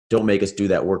don't make us do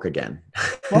that work again.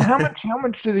 Well, how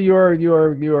much do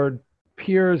your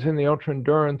peers in the ultra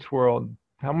endurance world,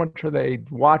 how much are they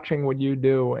watching what you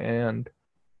do and,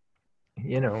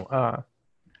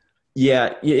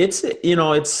 Yeah, it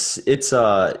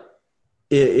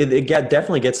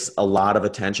definitely gets a lot of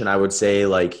attention. I would say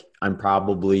like I'm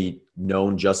probably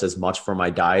known just as much for my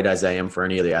diet as I am for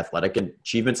any of the athletic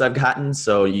achievements I've gotten.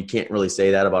 So you can't really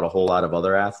say that about a whole lot of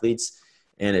other athletes.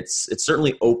 And it's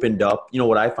certainly opened up,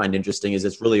 what I find interesting is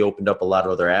it's really opened up a lot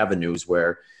of other avenues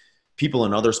where people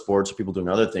in other sports, people doing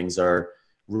other things are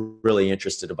really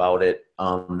interested about it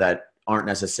that aren't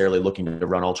necessarily looking to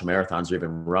run ultra marathons or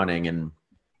even running. And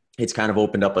it's kind of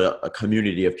opened up a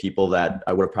community of people that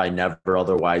I would have probably never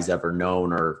otherwise ever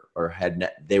known or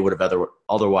they would have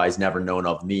otherwise never known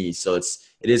of me. So it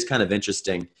is kind of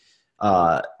interesting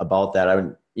about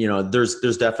that.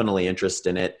 There's definitely interest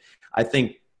in it. I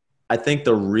think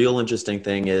the real interesting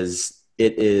thing is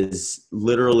it is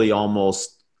literally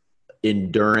almost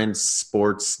endurance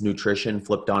sports nutrition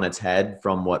flipped on its head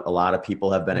from what a lot of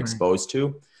people have been exposed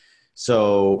to.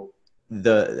 So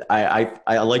I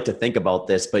like to think about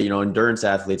this, but endurance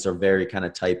athletes are very kind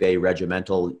of type A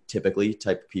regimental, typically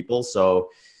type of people. So,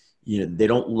 they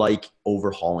don't like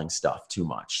overhauling stuff too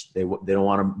much. They don't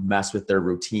want to mess with their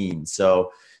routine.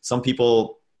 So some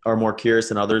people are more curious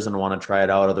than others and want to try it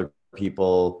out. Other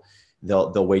people,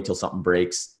 they'll wait till something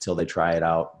breaks till they try it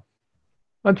out.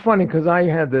 It's funny because I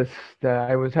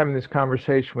was having this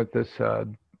conversation with this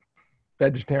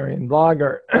vegetarian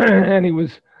blogger and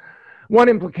one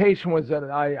implication was that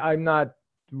I'm not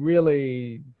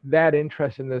really that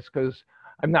interested in this because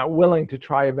I'm not willing to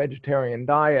try a vegetarian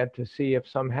diet to see if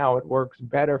somehow it works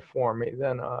better for me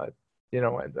than a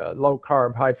low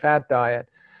carb, high fat diet.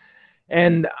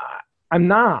 And I'm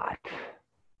not,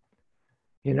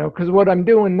 because what I'm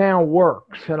doing now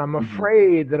works. And I'm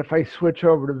afraid that if I switch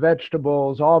over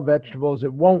to all vegetables,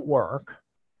 it won't work.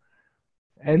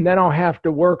 And then I'll have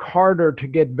to work harder to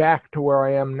get back to where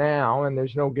I am now, and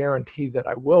there's no guarantee that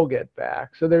I will get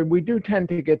back. So we do tend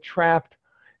to get trapped.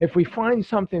 If we find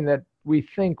something that we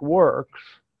think works,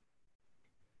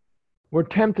 we're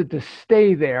tempted to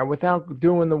stay there without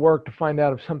doing the work to find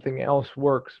out if something else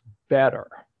works better.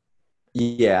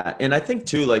 Yeah, and I think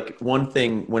too, like one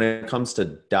thing when it comes to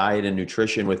diet and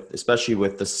nutrition, especially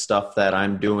with the stuff that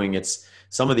I'm doing, it's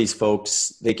some of these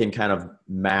folks, they can kind of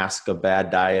mask a bad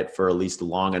diet for at least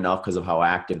long enough because of how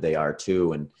active they are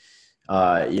too. And,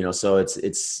 so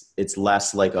it's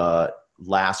less like a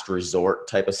last resort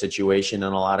type of situation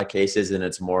in a lot of cases. And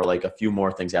it's more like a few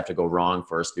more things have to go wrong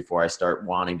first before I start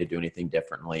wanting to do anything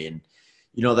differently. And,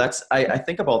 I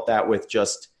think about that with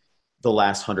just the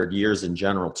last 100 years in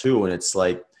general too. And it's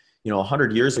like,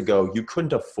 100 years ago, you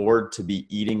couldn't afford to be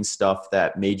eating stuff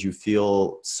that made you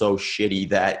feel so shitty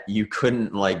that you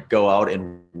couldn't like go out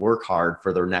and work hard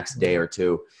for the next day or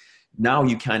two. Now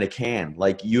you kind of can.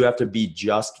 Like you have to be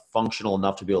just functional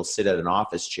enough to be able to sit at an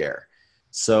office chair.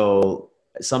 So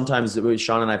sometimes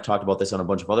Sean and I have talked about this on a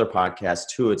bunch of other podcasts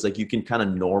too. It's like you can kind of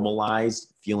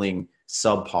normalize feeling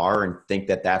subpar and think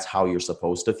that that's how you're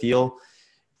supposed to feel.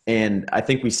 And I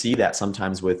think we see that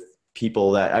sometimes with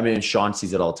people that, I mean, Sean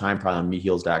sees it all the time, probably on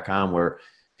meatheals.com, where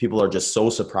people are just so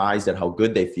surprised at how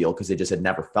good they feel because they just had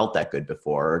never felt that good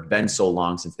before, or it'd been so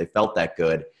long since they felt that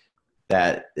good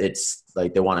that it's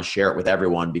like they want to share it with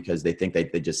everyone because they think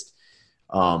they just,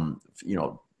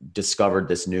 discovered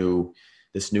this new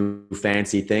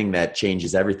fancy thing that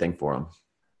changes everything for them.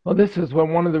 Well, this is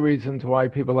one of the reasons why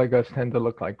people like us tend to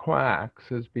look like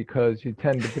quacks, is because you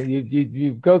tend to be,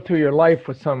 you go through your life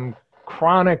with some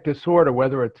chronic disorder,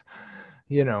 whether it's,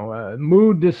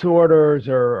 mood disorders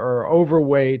or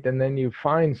overweight, and then you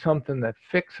find something that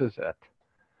fixes it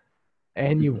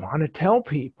and you want to tell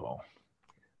people.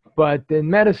 But in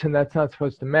medicine, that's not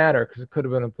supposed to matter because it could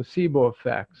have been a placebo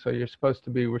effect. So you're supposed to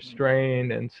be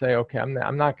restrained and say, okay, I'm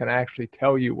not going to actually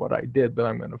tell you what I did, but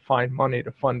I'm going to find money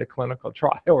to fund a clinical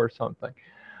trial or something.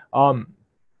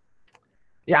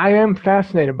 I am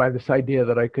fascinated by this idea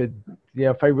that I could, maybe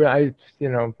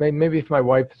if my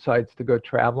wife decides to go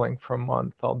traveling for a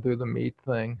month, I'll do the meat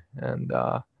thing. And,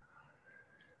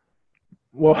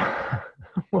 we'll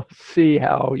see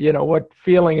how, what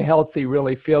feeling healthy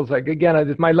really feels like.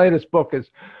 Again, my latest book is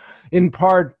in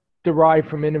part derived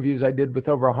from interviews I did with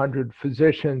over 100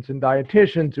 physicians and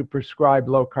dietitians who prescribe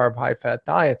low carb, high fat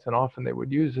diets. And often they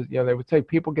would use it, they would say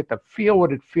people get to feel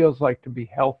what it feels like to be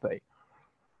healthy.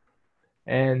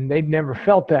 And they'd never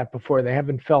felt that before. They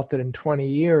haven't felt it in 20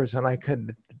 years. And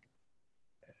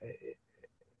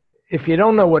if you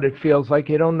don't know what it feels like,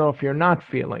 you don't know if you're not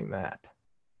feeling that.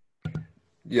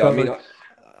 Yeah, so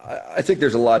I think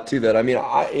there's a lot to that. I mean,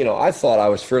 I thought I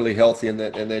was fairly healthy, and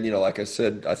then like I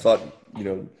said, I thought,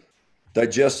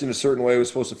 digesting a certain way was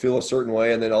supposed to feel a certain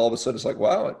way, and then all of a sudden it's like,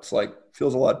 wow, it's like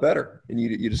feels a lot better, and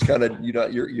you just kind of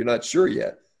you're not sure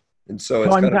yet, and so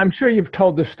it's I'm sure you've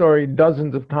told the story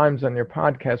dozens of times on your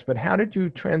podcast, but how did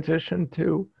you transition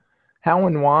to how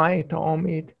and why to all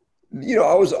meat?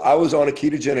 I was on a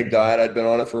ketogenic diet. I'd been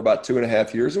on it for about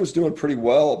 2.5 years. It was doing pretty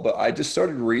well, but I just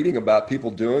started reading about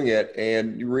people doing it,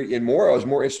 and I was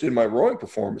more interested in my rowing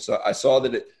performance. I saw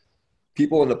that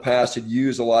people in the past had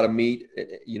used a lot of meat,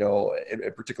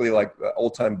 and particularly like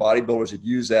old-time bodybuilders had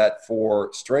used that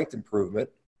for strength improvement.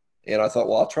 And I thought,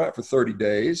 well, I'll try it for 30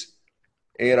 days.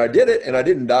 And I did it, and I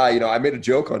didn't die. I made a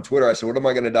joke on Twitter. I said, what am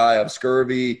I going to die of?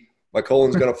 Scurvy, my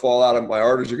colon's going to fall out, my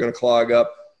arteries are going to clog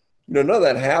up. None of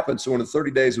that happened. So when the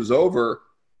 30 days was over,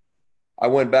 I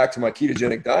went back to my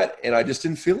ketogenic diet, and I just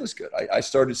didn't feel as good. I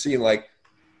started seeing like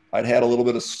I'd had a little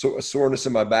bit of soreness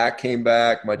in my back came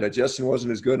back. My digestion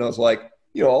wasn't as good. And I was like,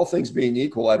 all things being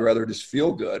equal, I'd rather just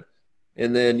feel good.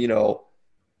 And then,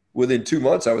 within 2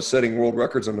 months, I was setting world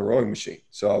records on the rowing machine.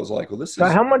 So I was like, well, this is. So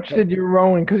how much did you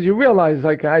rowing? Because you realize,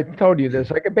 like I told you this,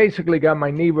 like I basically got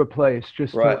my knee replaced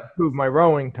just to improve my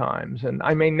rowing times. And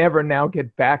I may never now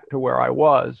get back to where I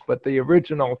was, but the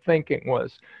original thinking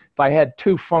was if I had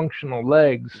 2 functional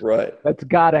legs, that's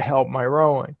got to help my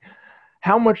rowing.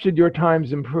 How much did your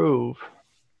times improve?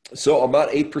 So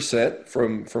about 8%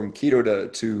 from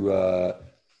keto to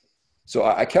so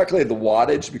I calculated the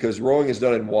wattage because rowing is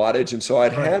done in wattage. And so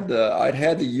I'd had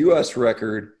the US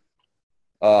record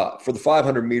for the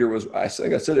 500 meter I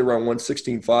think I said it around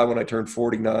 1:16.5 when I turned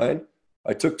 49.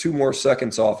 I took 2 more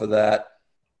seconds off of that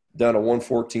down to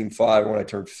 1:14.5 when I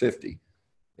turned 50.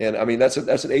 And I mean, that's an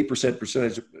 8%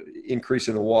 percentage increase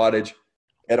in the wattage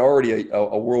at already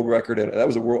a world record. And that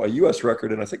was a US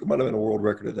record. And I think it might've been a world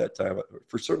record at that time.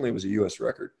 Certainly it was a US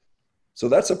record. So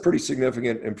that's a pretty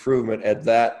significant improvement at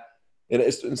that. And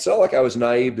it's not like I was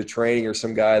naive to training or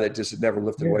some guy that just had never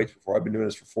lifted weights before. I've been doing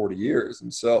this for 40 years.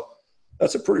 And so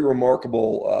that's a pretty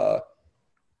remarkable,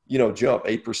 jump,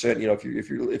 8%. If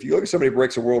you look at somebody who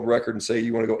breaks a world record and say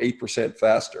you want to go 8%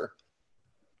 faster,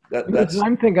 that's.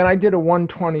 I'm thinking I did a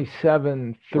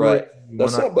 1:27.3. Right.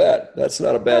 That's not bad. That's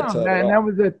not a bad time. And that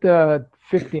was at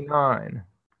 59.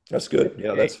 That's good.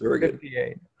 Yeah, that's very good.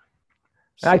 58.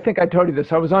 I think I told you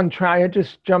this. I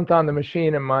just jumped on the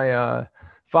machine in my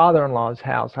father-in-law's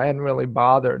house. I hadn't really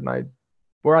bothered, and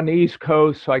we're on the East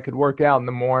Coast, so I could work out in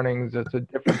the mornings. It's a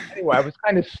different. Anyway, I was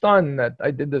kind of stunned that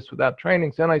I did this without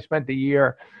training. So then I spent a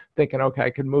year thinking, okay, I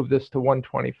could move this to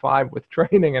 125 with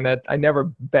training, and I never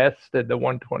bested the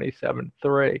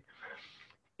 127.3.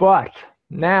 But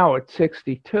now at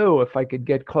 62, if I could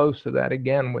get close to that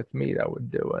again with meat, I would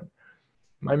do it.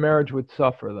 My marriage would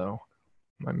suffer, though.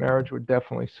 My marriage would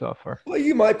definitely suffer. Well,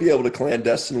 you might be able to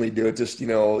clandestinely do it. Just,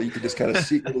 you could just kind of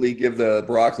secretly give the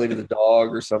broccoli to the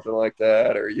dog or something like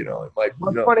that. Or, it might.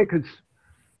 Well, it's funny because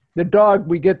The dog,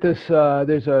 we get this,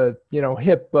 there's a,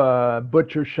 hip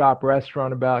butcher shop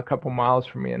restaurant about a couple miles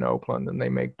from me in Oakland, and they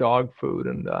make dog food.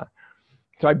 And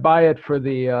so I buy it for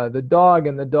the dog,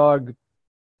 and the dog,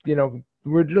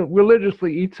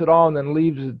 religiously eats it all and then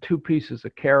leaves 2 pieces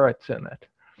of carrots in it.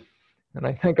 And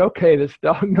I think, okay, this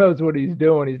dog knows what he's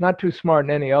doing. He's not too smart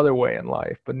in any other way in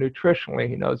life, but nutritionally,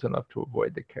 he knows enough to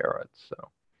avoid the carrots. So,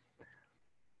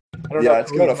 yeah,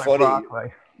 it's kind of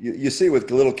funny. You see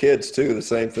with little kids too, the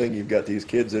same thing. You've got these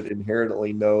kids that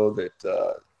inherently know that,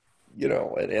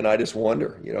 and I just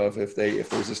wonder, if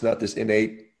there's just not this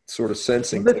innate sort of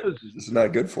sensing, this is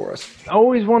not good for us.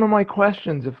 Always one of my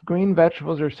questions: if green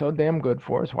vegetables are so damn good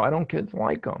for us, why don't kids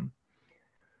like them?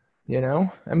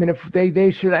 I mean, if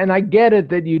they should, and I get it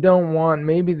that you don't want,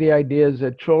 maybe the idea is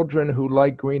that children who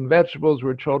like green vegetables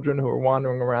were children who were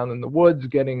wandering around in the woods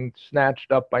getting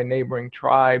snatched up by neighboring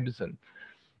tribes and,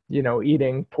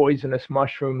 eating poisonous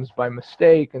mushrooms by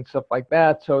mistake and stuff like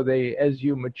that. So as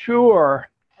you mature,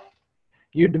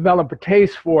 you develop a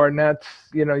taste for it, and that's,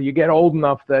 you get old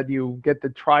enough that you get the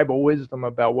tribal wisdom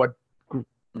about what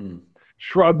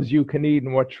shrubs you can eat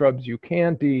and what shrubs you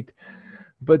can't eat.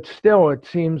 But still, it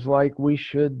seems like we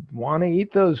should want to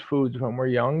eat those foods when we're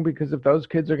young, because if those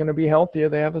kids are going to be healthier,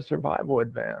 they have a survival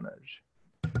advantage.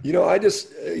 I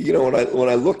just, when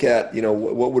I look at,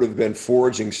 what would have been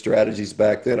foraging strategies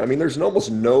back then, I mean, there's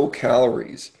almost no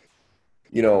calories,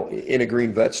 in a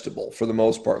green vegetable for the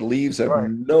most part. Leaves have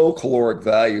no caloric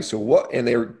value. So and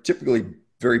they're typically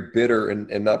very bitter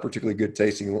and not particularly good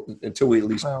tasting until we at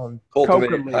least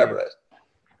cultivate and hybridize.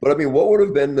 But I mean, what would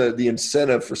have been the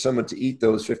incentive for someone to eat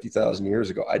those 50,000 years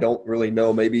ago? I don't really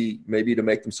know. Maybe to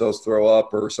make themselves throw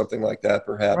up or something like that,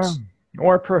 perhaps.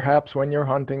 Or perhaps when you're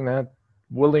hunting that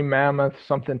woolly mammoth,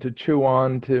 something to chew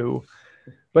on too.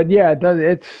 But yeah,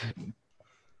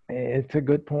 it's a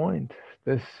good point.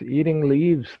 This eating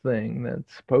leaves thing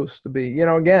that's supposed to be,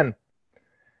 again,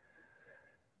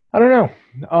 I don't know.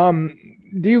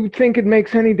 Do you think it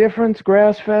makes any difference,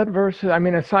 grass-fed versus, I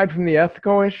mean, aside from the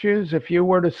ethical issues, if you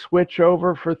were to switch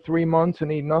over for 3 months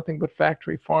and eat nothing but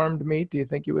factory farmed meat, do you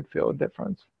think you would feel a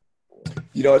difference?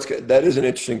 That is an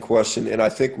interesting question. And I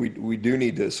think we do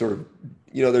need to sort of,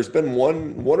 there's been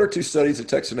one or two studies that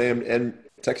Texas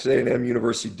A&M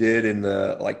University did in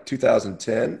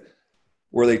 2010,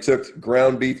 where they took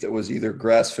ground beef that was either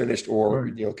grass finished or,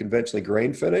 conventionally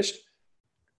grain finished.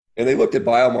 And they looked at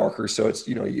biomarkers. So it's,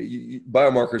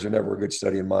 biomarkers are never a good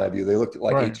study in my view. They looked at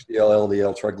HDL,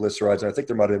 LDL, triglycerides, and I think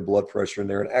there might have been blood pressure in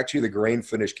there. And actually the grain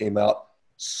finish came out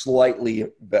slightly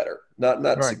better, not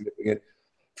significant.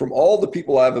 From all the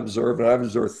people I've observed, and I've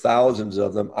observed thousands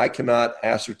of them, I cannot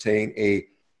ascertain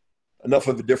enough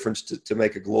of a difference to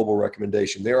make a global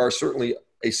recommendation. There are certainly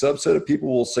a subset of people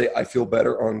who will say, I feel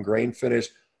better on grain finish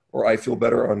or I feel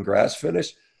better on grass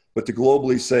finish. But to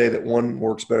globally say that one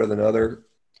works better than other,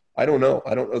 I don't know.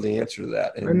 I don't know the answer to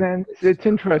that. And then it's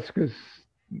interesting because,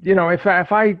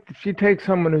 if you take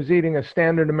someone who's eating a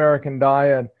standard American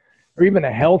diet or even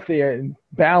a healthy and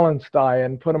balanced diet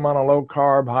and put them on a low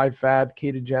carb, high fat,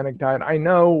 ketogenic diet, I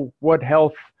know what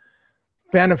health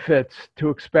benefits to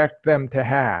expect them to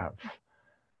have.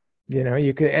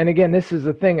 You could, and again, this is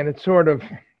the thing, and it's sort of,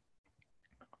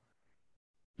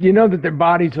 that their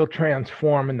bodies will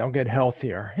transform and they'll get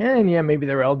healthier. And yeah, maybe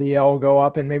their LDL will go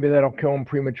up and maybe that'll kill them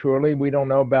prematurely. We don't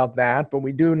know about that, but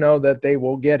we do know that they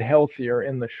will get healthier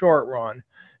in the short run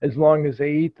as long as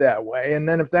they eat that way. And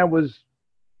then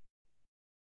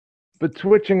but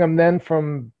switching them then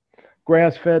from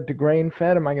grass-fed to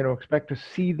grain-fed, am I going to expect to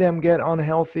see them get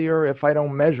unhealthier if I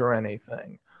don't measure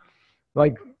anything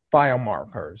like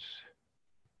biomarkers?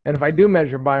 And if I do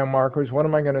measure biomarkers, what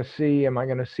am I going to see? Am I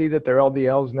going to see that their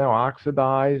LDL is now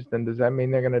oxidized? And does that mean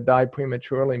they're going to die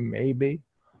prematurely? Maybe.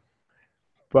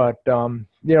 But, and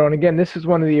again, this is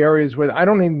one of the areas where I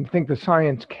don't even think the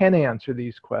science can answer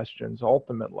these questions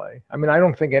ultimately. I mean, I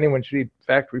don't think anyone should eat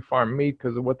factory farm meat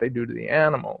because of what they do to the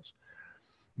animals.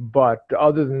 But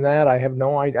other than that, I have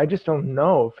no idea. I just don't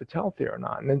know if it's healthy or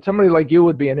not. And then somebody like you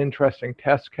would be an interesting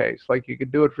test case. Like you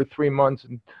could do it for 3 months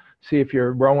and see if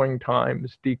your rowing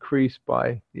times decrease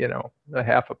by,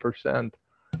 0.5%.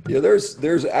 Yeah,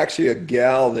 there's actually a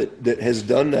gal that has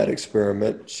done that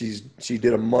experiment. She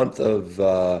did a month of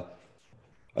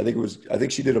I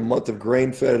think she did a month of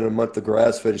grain fed and a month of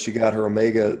grass fed. And she got her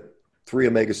omega-3,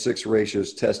 omega-6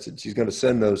 ratios tested. She's going to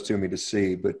send those to me to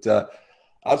see. But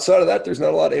outside of that, there's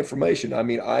not a lot of information. I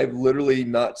mean, I've literally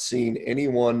not seen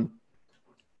anyone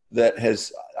that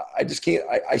has. I just can't.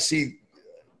 I see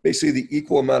basically the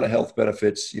equal amount of health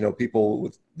benefits, people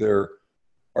with their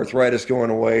arthritis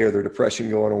going away or their depression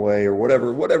going away or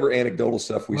whatever anecdotal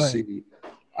stuff we see.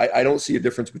 I don't see a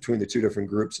difference between the two different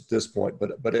groups at this point,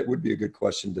 but it would be a good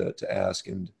question to ask.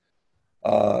 And,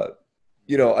 I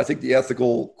think the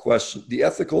ethical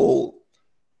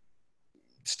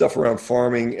stuff around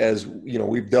farming, as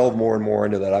we've delved more and more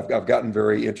into that. I've gotten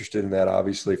very interested in that,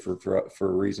 obviously, for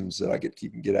reasons that I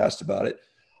get asked about it.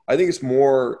 I think it's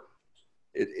more,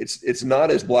 it's not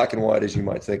as black and white as you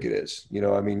might think it is.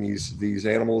 These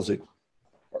animals that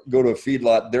go to a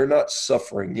feedlot, they're not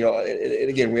suffering. And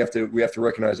again, we have to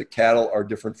recognize that cattle are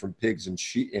different from pigs and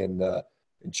sheep and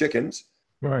chickens.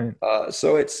 Right.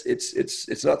 So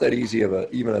it's not that easy of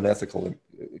even an ethical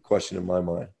question in my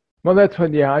mind. Well, that's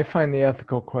what, I find the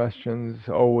ethical questions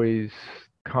always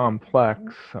complex.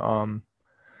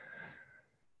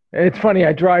 It's funny,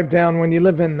 I drive down, when you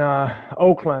live in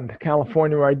Oakland,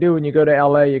 California, where I do, and you go to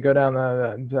LA, you go down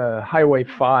the Highway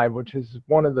 5, which is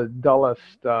one of the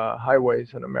dullest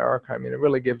highways in America. I mean, it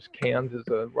really gives Kansas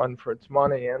a run for its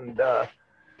money. And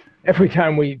every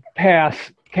time we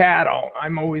pass cattle,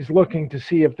 I'm always looking to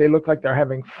see if they look like they're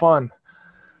having fun.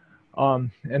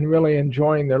 And really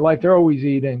enjoying their life. They're always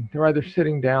eating. They're either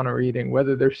sitting down or eating,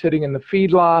 whether they're sitting in the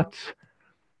feedlots,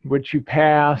 which you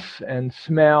pass and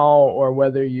smell, or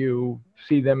whether you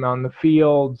see them on the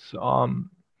fields.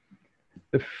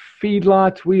 The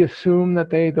feedlots, we assume that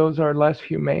those are less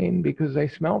humane because they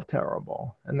smell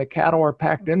terrible, and the cattle are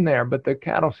packed in there, but the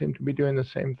cattle seem to be doing the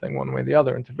same thing one way or the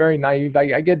other. It's very naive.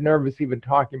 I get nervous even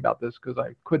talking about this because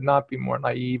I could not be more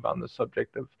naive on the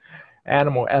subject of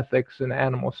animal ethics and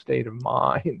animal state of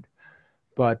mind.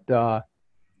 But,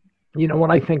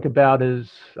 what I think about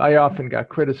is I often got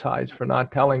criticized for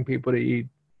not telling people to eat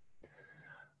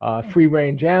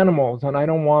free-range animals. And I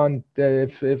don't want,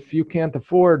 if you can't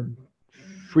afford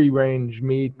free-range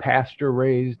meat,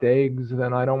 pasture-raised eggs,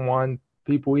 then I don't want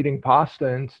people eating pasta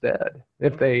instead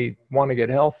if they want to get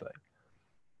healthy.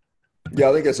 Yeah,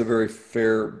 I think that's a very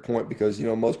fair point because,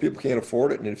 most people can't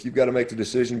afford it. And if you've got to make the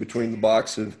decision between the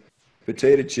box of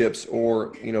potato chips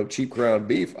or cheap ground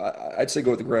beef, I'd say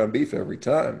go with the ground beef every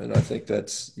time. And I think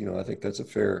that's a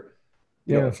fair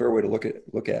a fair way to look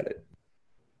at it.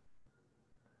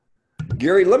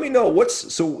 Gary, let me know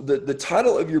so the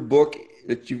title of your book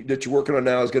that you're working on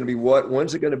now is going to be what?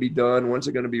 When's it going to be done? When's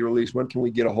it going to be released? When can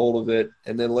we get a hold of it?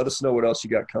 And then let us know what else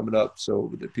you got coming up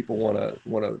so that people want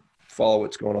to follow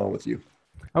what's going on with you.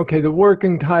 Okay, the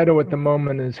working title at the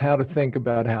moment is How to Think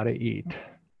About How to Eat.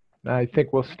 I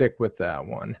think we'll stick with that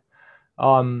one,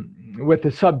 with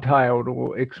the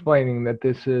subtitle explaining that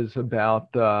this is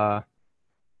about, the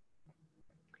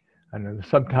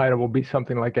subtitle will be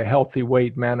something like a healthy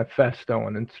weight manifesto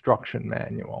and instruction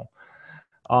manual.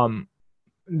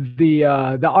 The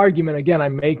argument, again,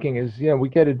 I'm making is, we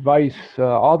get advice,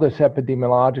 all this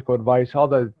epidemiological advice, all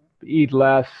the eat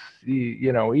less,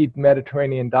 eat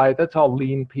Mediterranean diet, that's all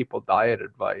lean people diet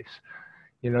advice.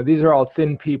 These are all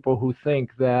thin people who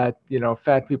think that,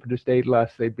 fat people just ate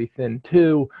less, they'd be thin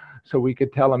too. So we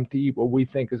could tell them to eat what we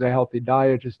think is a healthy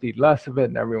diet, just eat less of it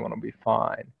and everyone will be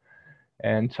fine.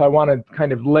 And so I want to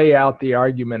kind of lay out the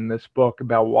argument in this book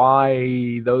about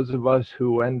why those of us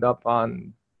who end up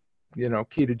on,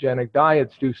 ketogenic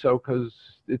diets do so, because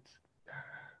it's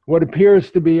what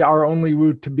appears to be our only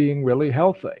route to being really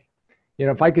healthy.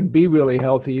 If I could be really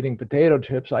healthy eating potato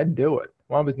chips, I'd do it.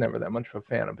 Well, I was never that much of a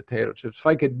fan of potato chips. If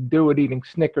I could do it eating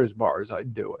Snickers bars,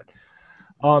 I'd do it.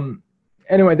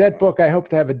 Anyway, that book, I hope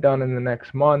to have it done in the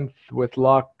next month with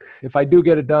luck. If I do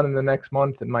get it done in the next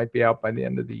month, it might be out by the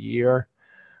end of the year.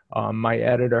 My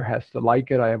editor has to like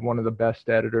it. I have one of the best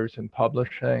editors in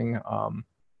publishing.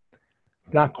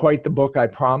 Not quite the book I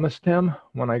promised him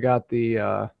when I got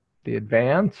the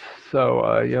advance.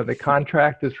 So, the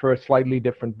contract is for a slightly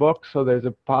different book. So there's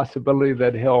a possibility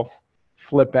that he'll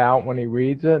flip out when he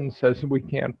reads it and says, we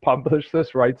can't publish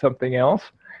this, write something else.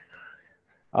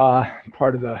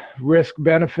 Part of the risk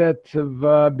benefits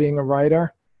of being a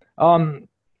writer.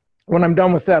 When I'm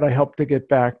done with that, I hope to get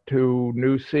back to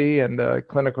NUSI and a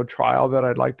clinical trial that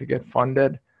I'd like to get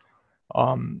funded.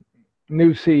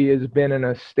 NUSI has been in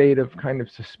a state of kind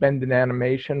of suspended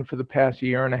animation for the past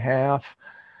year and a half.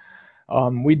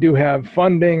 We do have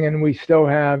funding, and we still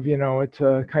have, it's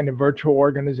a kind of virtual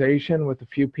organization with a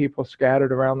few people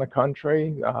scattered around the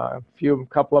country. A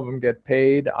couple of them get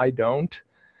paid. I don't.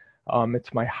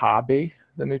 It's my hobby,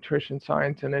 the Nutrition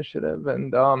Science Initiative.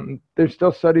 And there's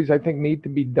still studies I think need to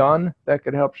be done that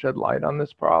could help shed light on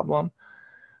this problem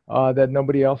that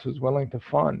nobody else is willing to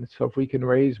fund. So if we can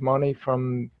raise money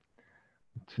from,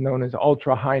 it's known as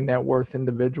ultra high net worth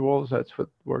individuals, that's what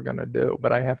we're going to do.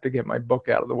 But I have to get my book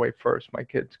out of the way first. My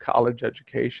kids' college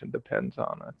education depends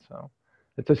on it. So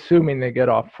it's assuming they get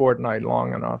off Fortnite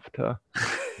long enough to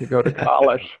go to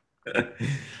college.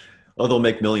 Oh, they'll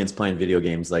make millions playing video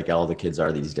games like all the kids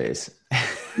are these days.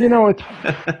 It's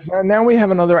now we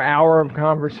have another hour of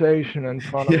conversation in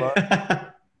front of us.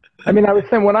 I mean, I was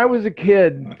saying when I was a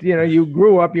kid, you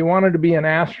grew up, you wanted to be an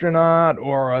astronaut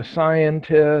or a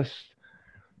scientist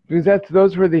because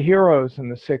those were the heroes in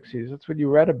the 60s. That's what you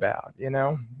read about,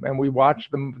 and we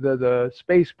watched the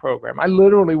space program. I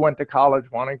literally went to college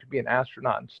wanting to be an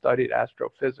astronaut and studied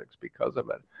astrophysics because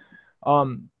of it.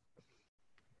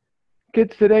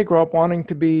 Kids today grow up wanting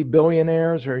to be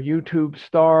billionaires or YouTube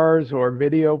stars or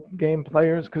video game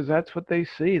players because that's what they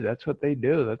see. That's what they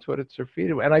do. That's what it's their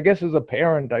feed. And I guess as a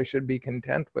parent, I should be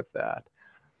content with that.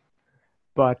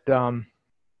 But the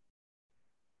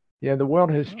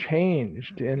world has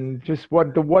changed, and just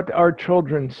what our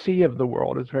children see of the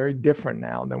world is very different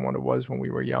now than what it was when we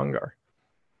were younger.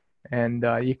 And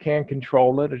you can't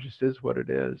control it. It just is what it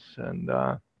is. And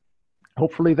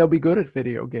hopefully they'll be good at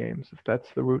video games if that's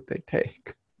the route they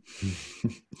take.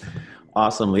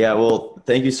 Awesome. Yeah. Well,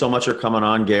 thank you so much for coming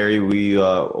on, Gary. We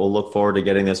will look forward to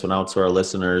getting this one out to our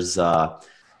listeners. If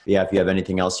you have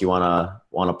anything else you want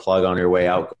to plug on your way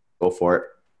out, go for it.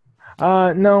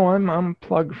 No, I'm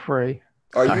plug free.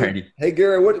 Hey,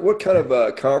 Gary, what kind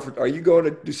of conference are you going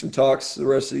to do? Some talks the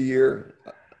rest of the year?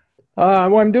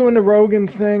 Well, I'm doing the Rogan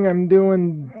thing. I'm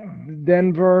doing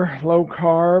Denver low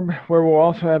carb, where we'll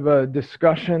also have a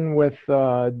discussion with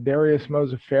Darius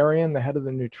Mosafarian, the head of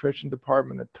the nutrition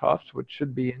department at Tufts, which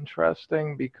should be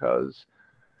interesting because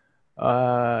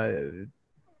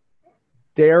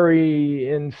dairy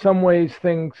in some ways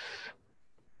thinks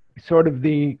sort of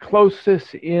the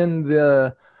closest in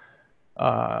the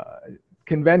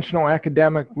conventional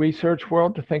academic research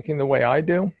world to thinking the way I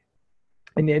do.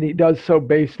 And yet he does so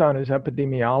based on his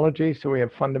epidemiology, so we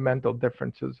have fundamental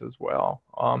differences as well.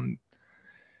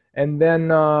 And then,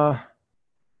 I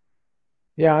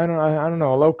don't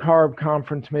know, a low carb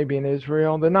conference maybe in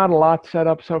Israel. There's not a lot set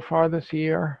up so far this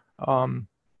year,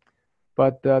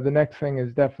 but the next thing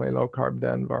is definitely low carb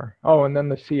Denver. Oh, and then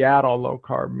the Seattle low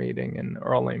carb meeting in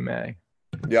early May.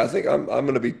 Yeah, I think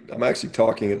I'm actually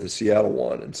talking at the Seattle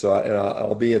one, and so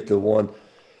I'll be at the one.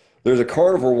 There's a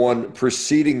carnivore one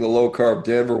preceding the low carb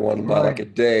Denver one by like a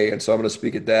day, and so I'm going to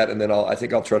speak at that, and then I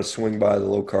think I'll try to swing by the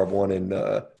low carb one in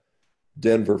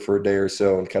Denver for a day or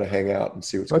so and kind of hang out and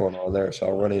see what's going on there. So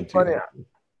I'll run into you.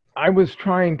 I was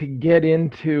trying to get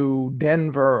into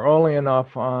Denver early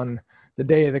enough on the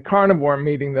day of the carnivore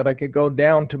meeting that I could go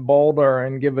down to Boulder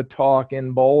and give a talk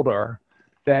in Boulder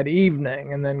that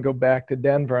evening and then go back to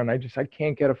Denver, and I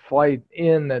can't get a flight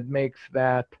in that makes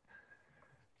that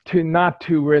not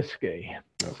too risky.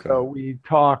 Okay. So we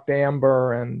talked,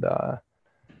 Amber, and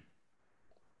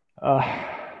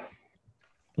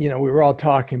we were all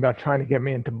talking about trying to get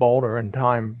me into Boulder in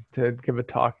time to give a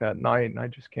talk that night, and I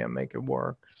just can't make it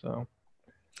work. So,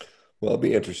 well, it'll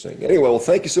be interesting. Anyway, well,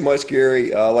 thank you so much,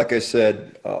 Gary. Like I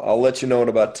said, I'll let you know in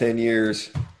about 10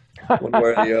 years, one way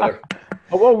or the other.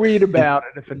 We'll read about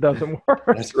it if it doesn't work.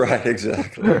 That's right,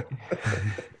 exactly.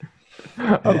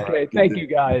 Okay, thank you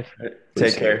guys.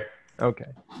 Take care.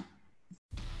 Okay.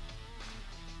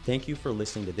 Thank you for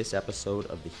listening to this episode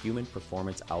of the Human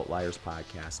Performance Outliers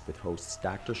podcast with hosts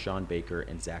Dr. Shawn Baker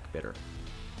and Zach Bitter.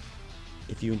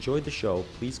 If you enjoyed the show,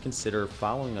 please consider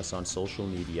following us on social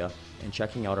media and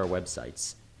checking out our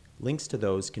websites. Links to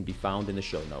those can be found in the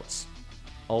show notes.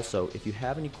 Also, if you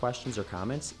have any questions or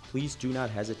comments, please do not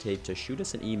hesitate to shoot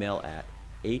us an email at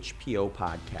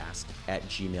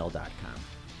hpopodcast@gmail.com.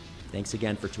 Thanks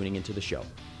again for tuning into the show.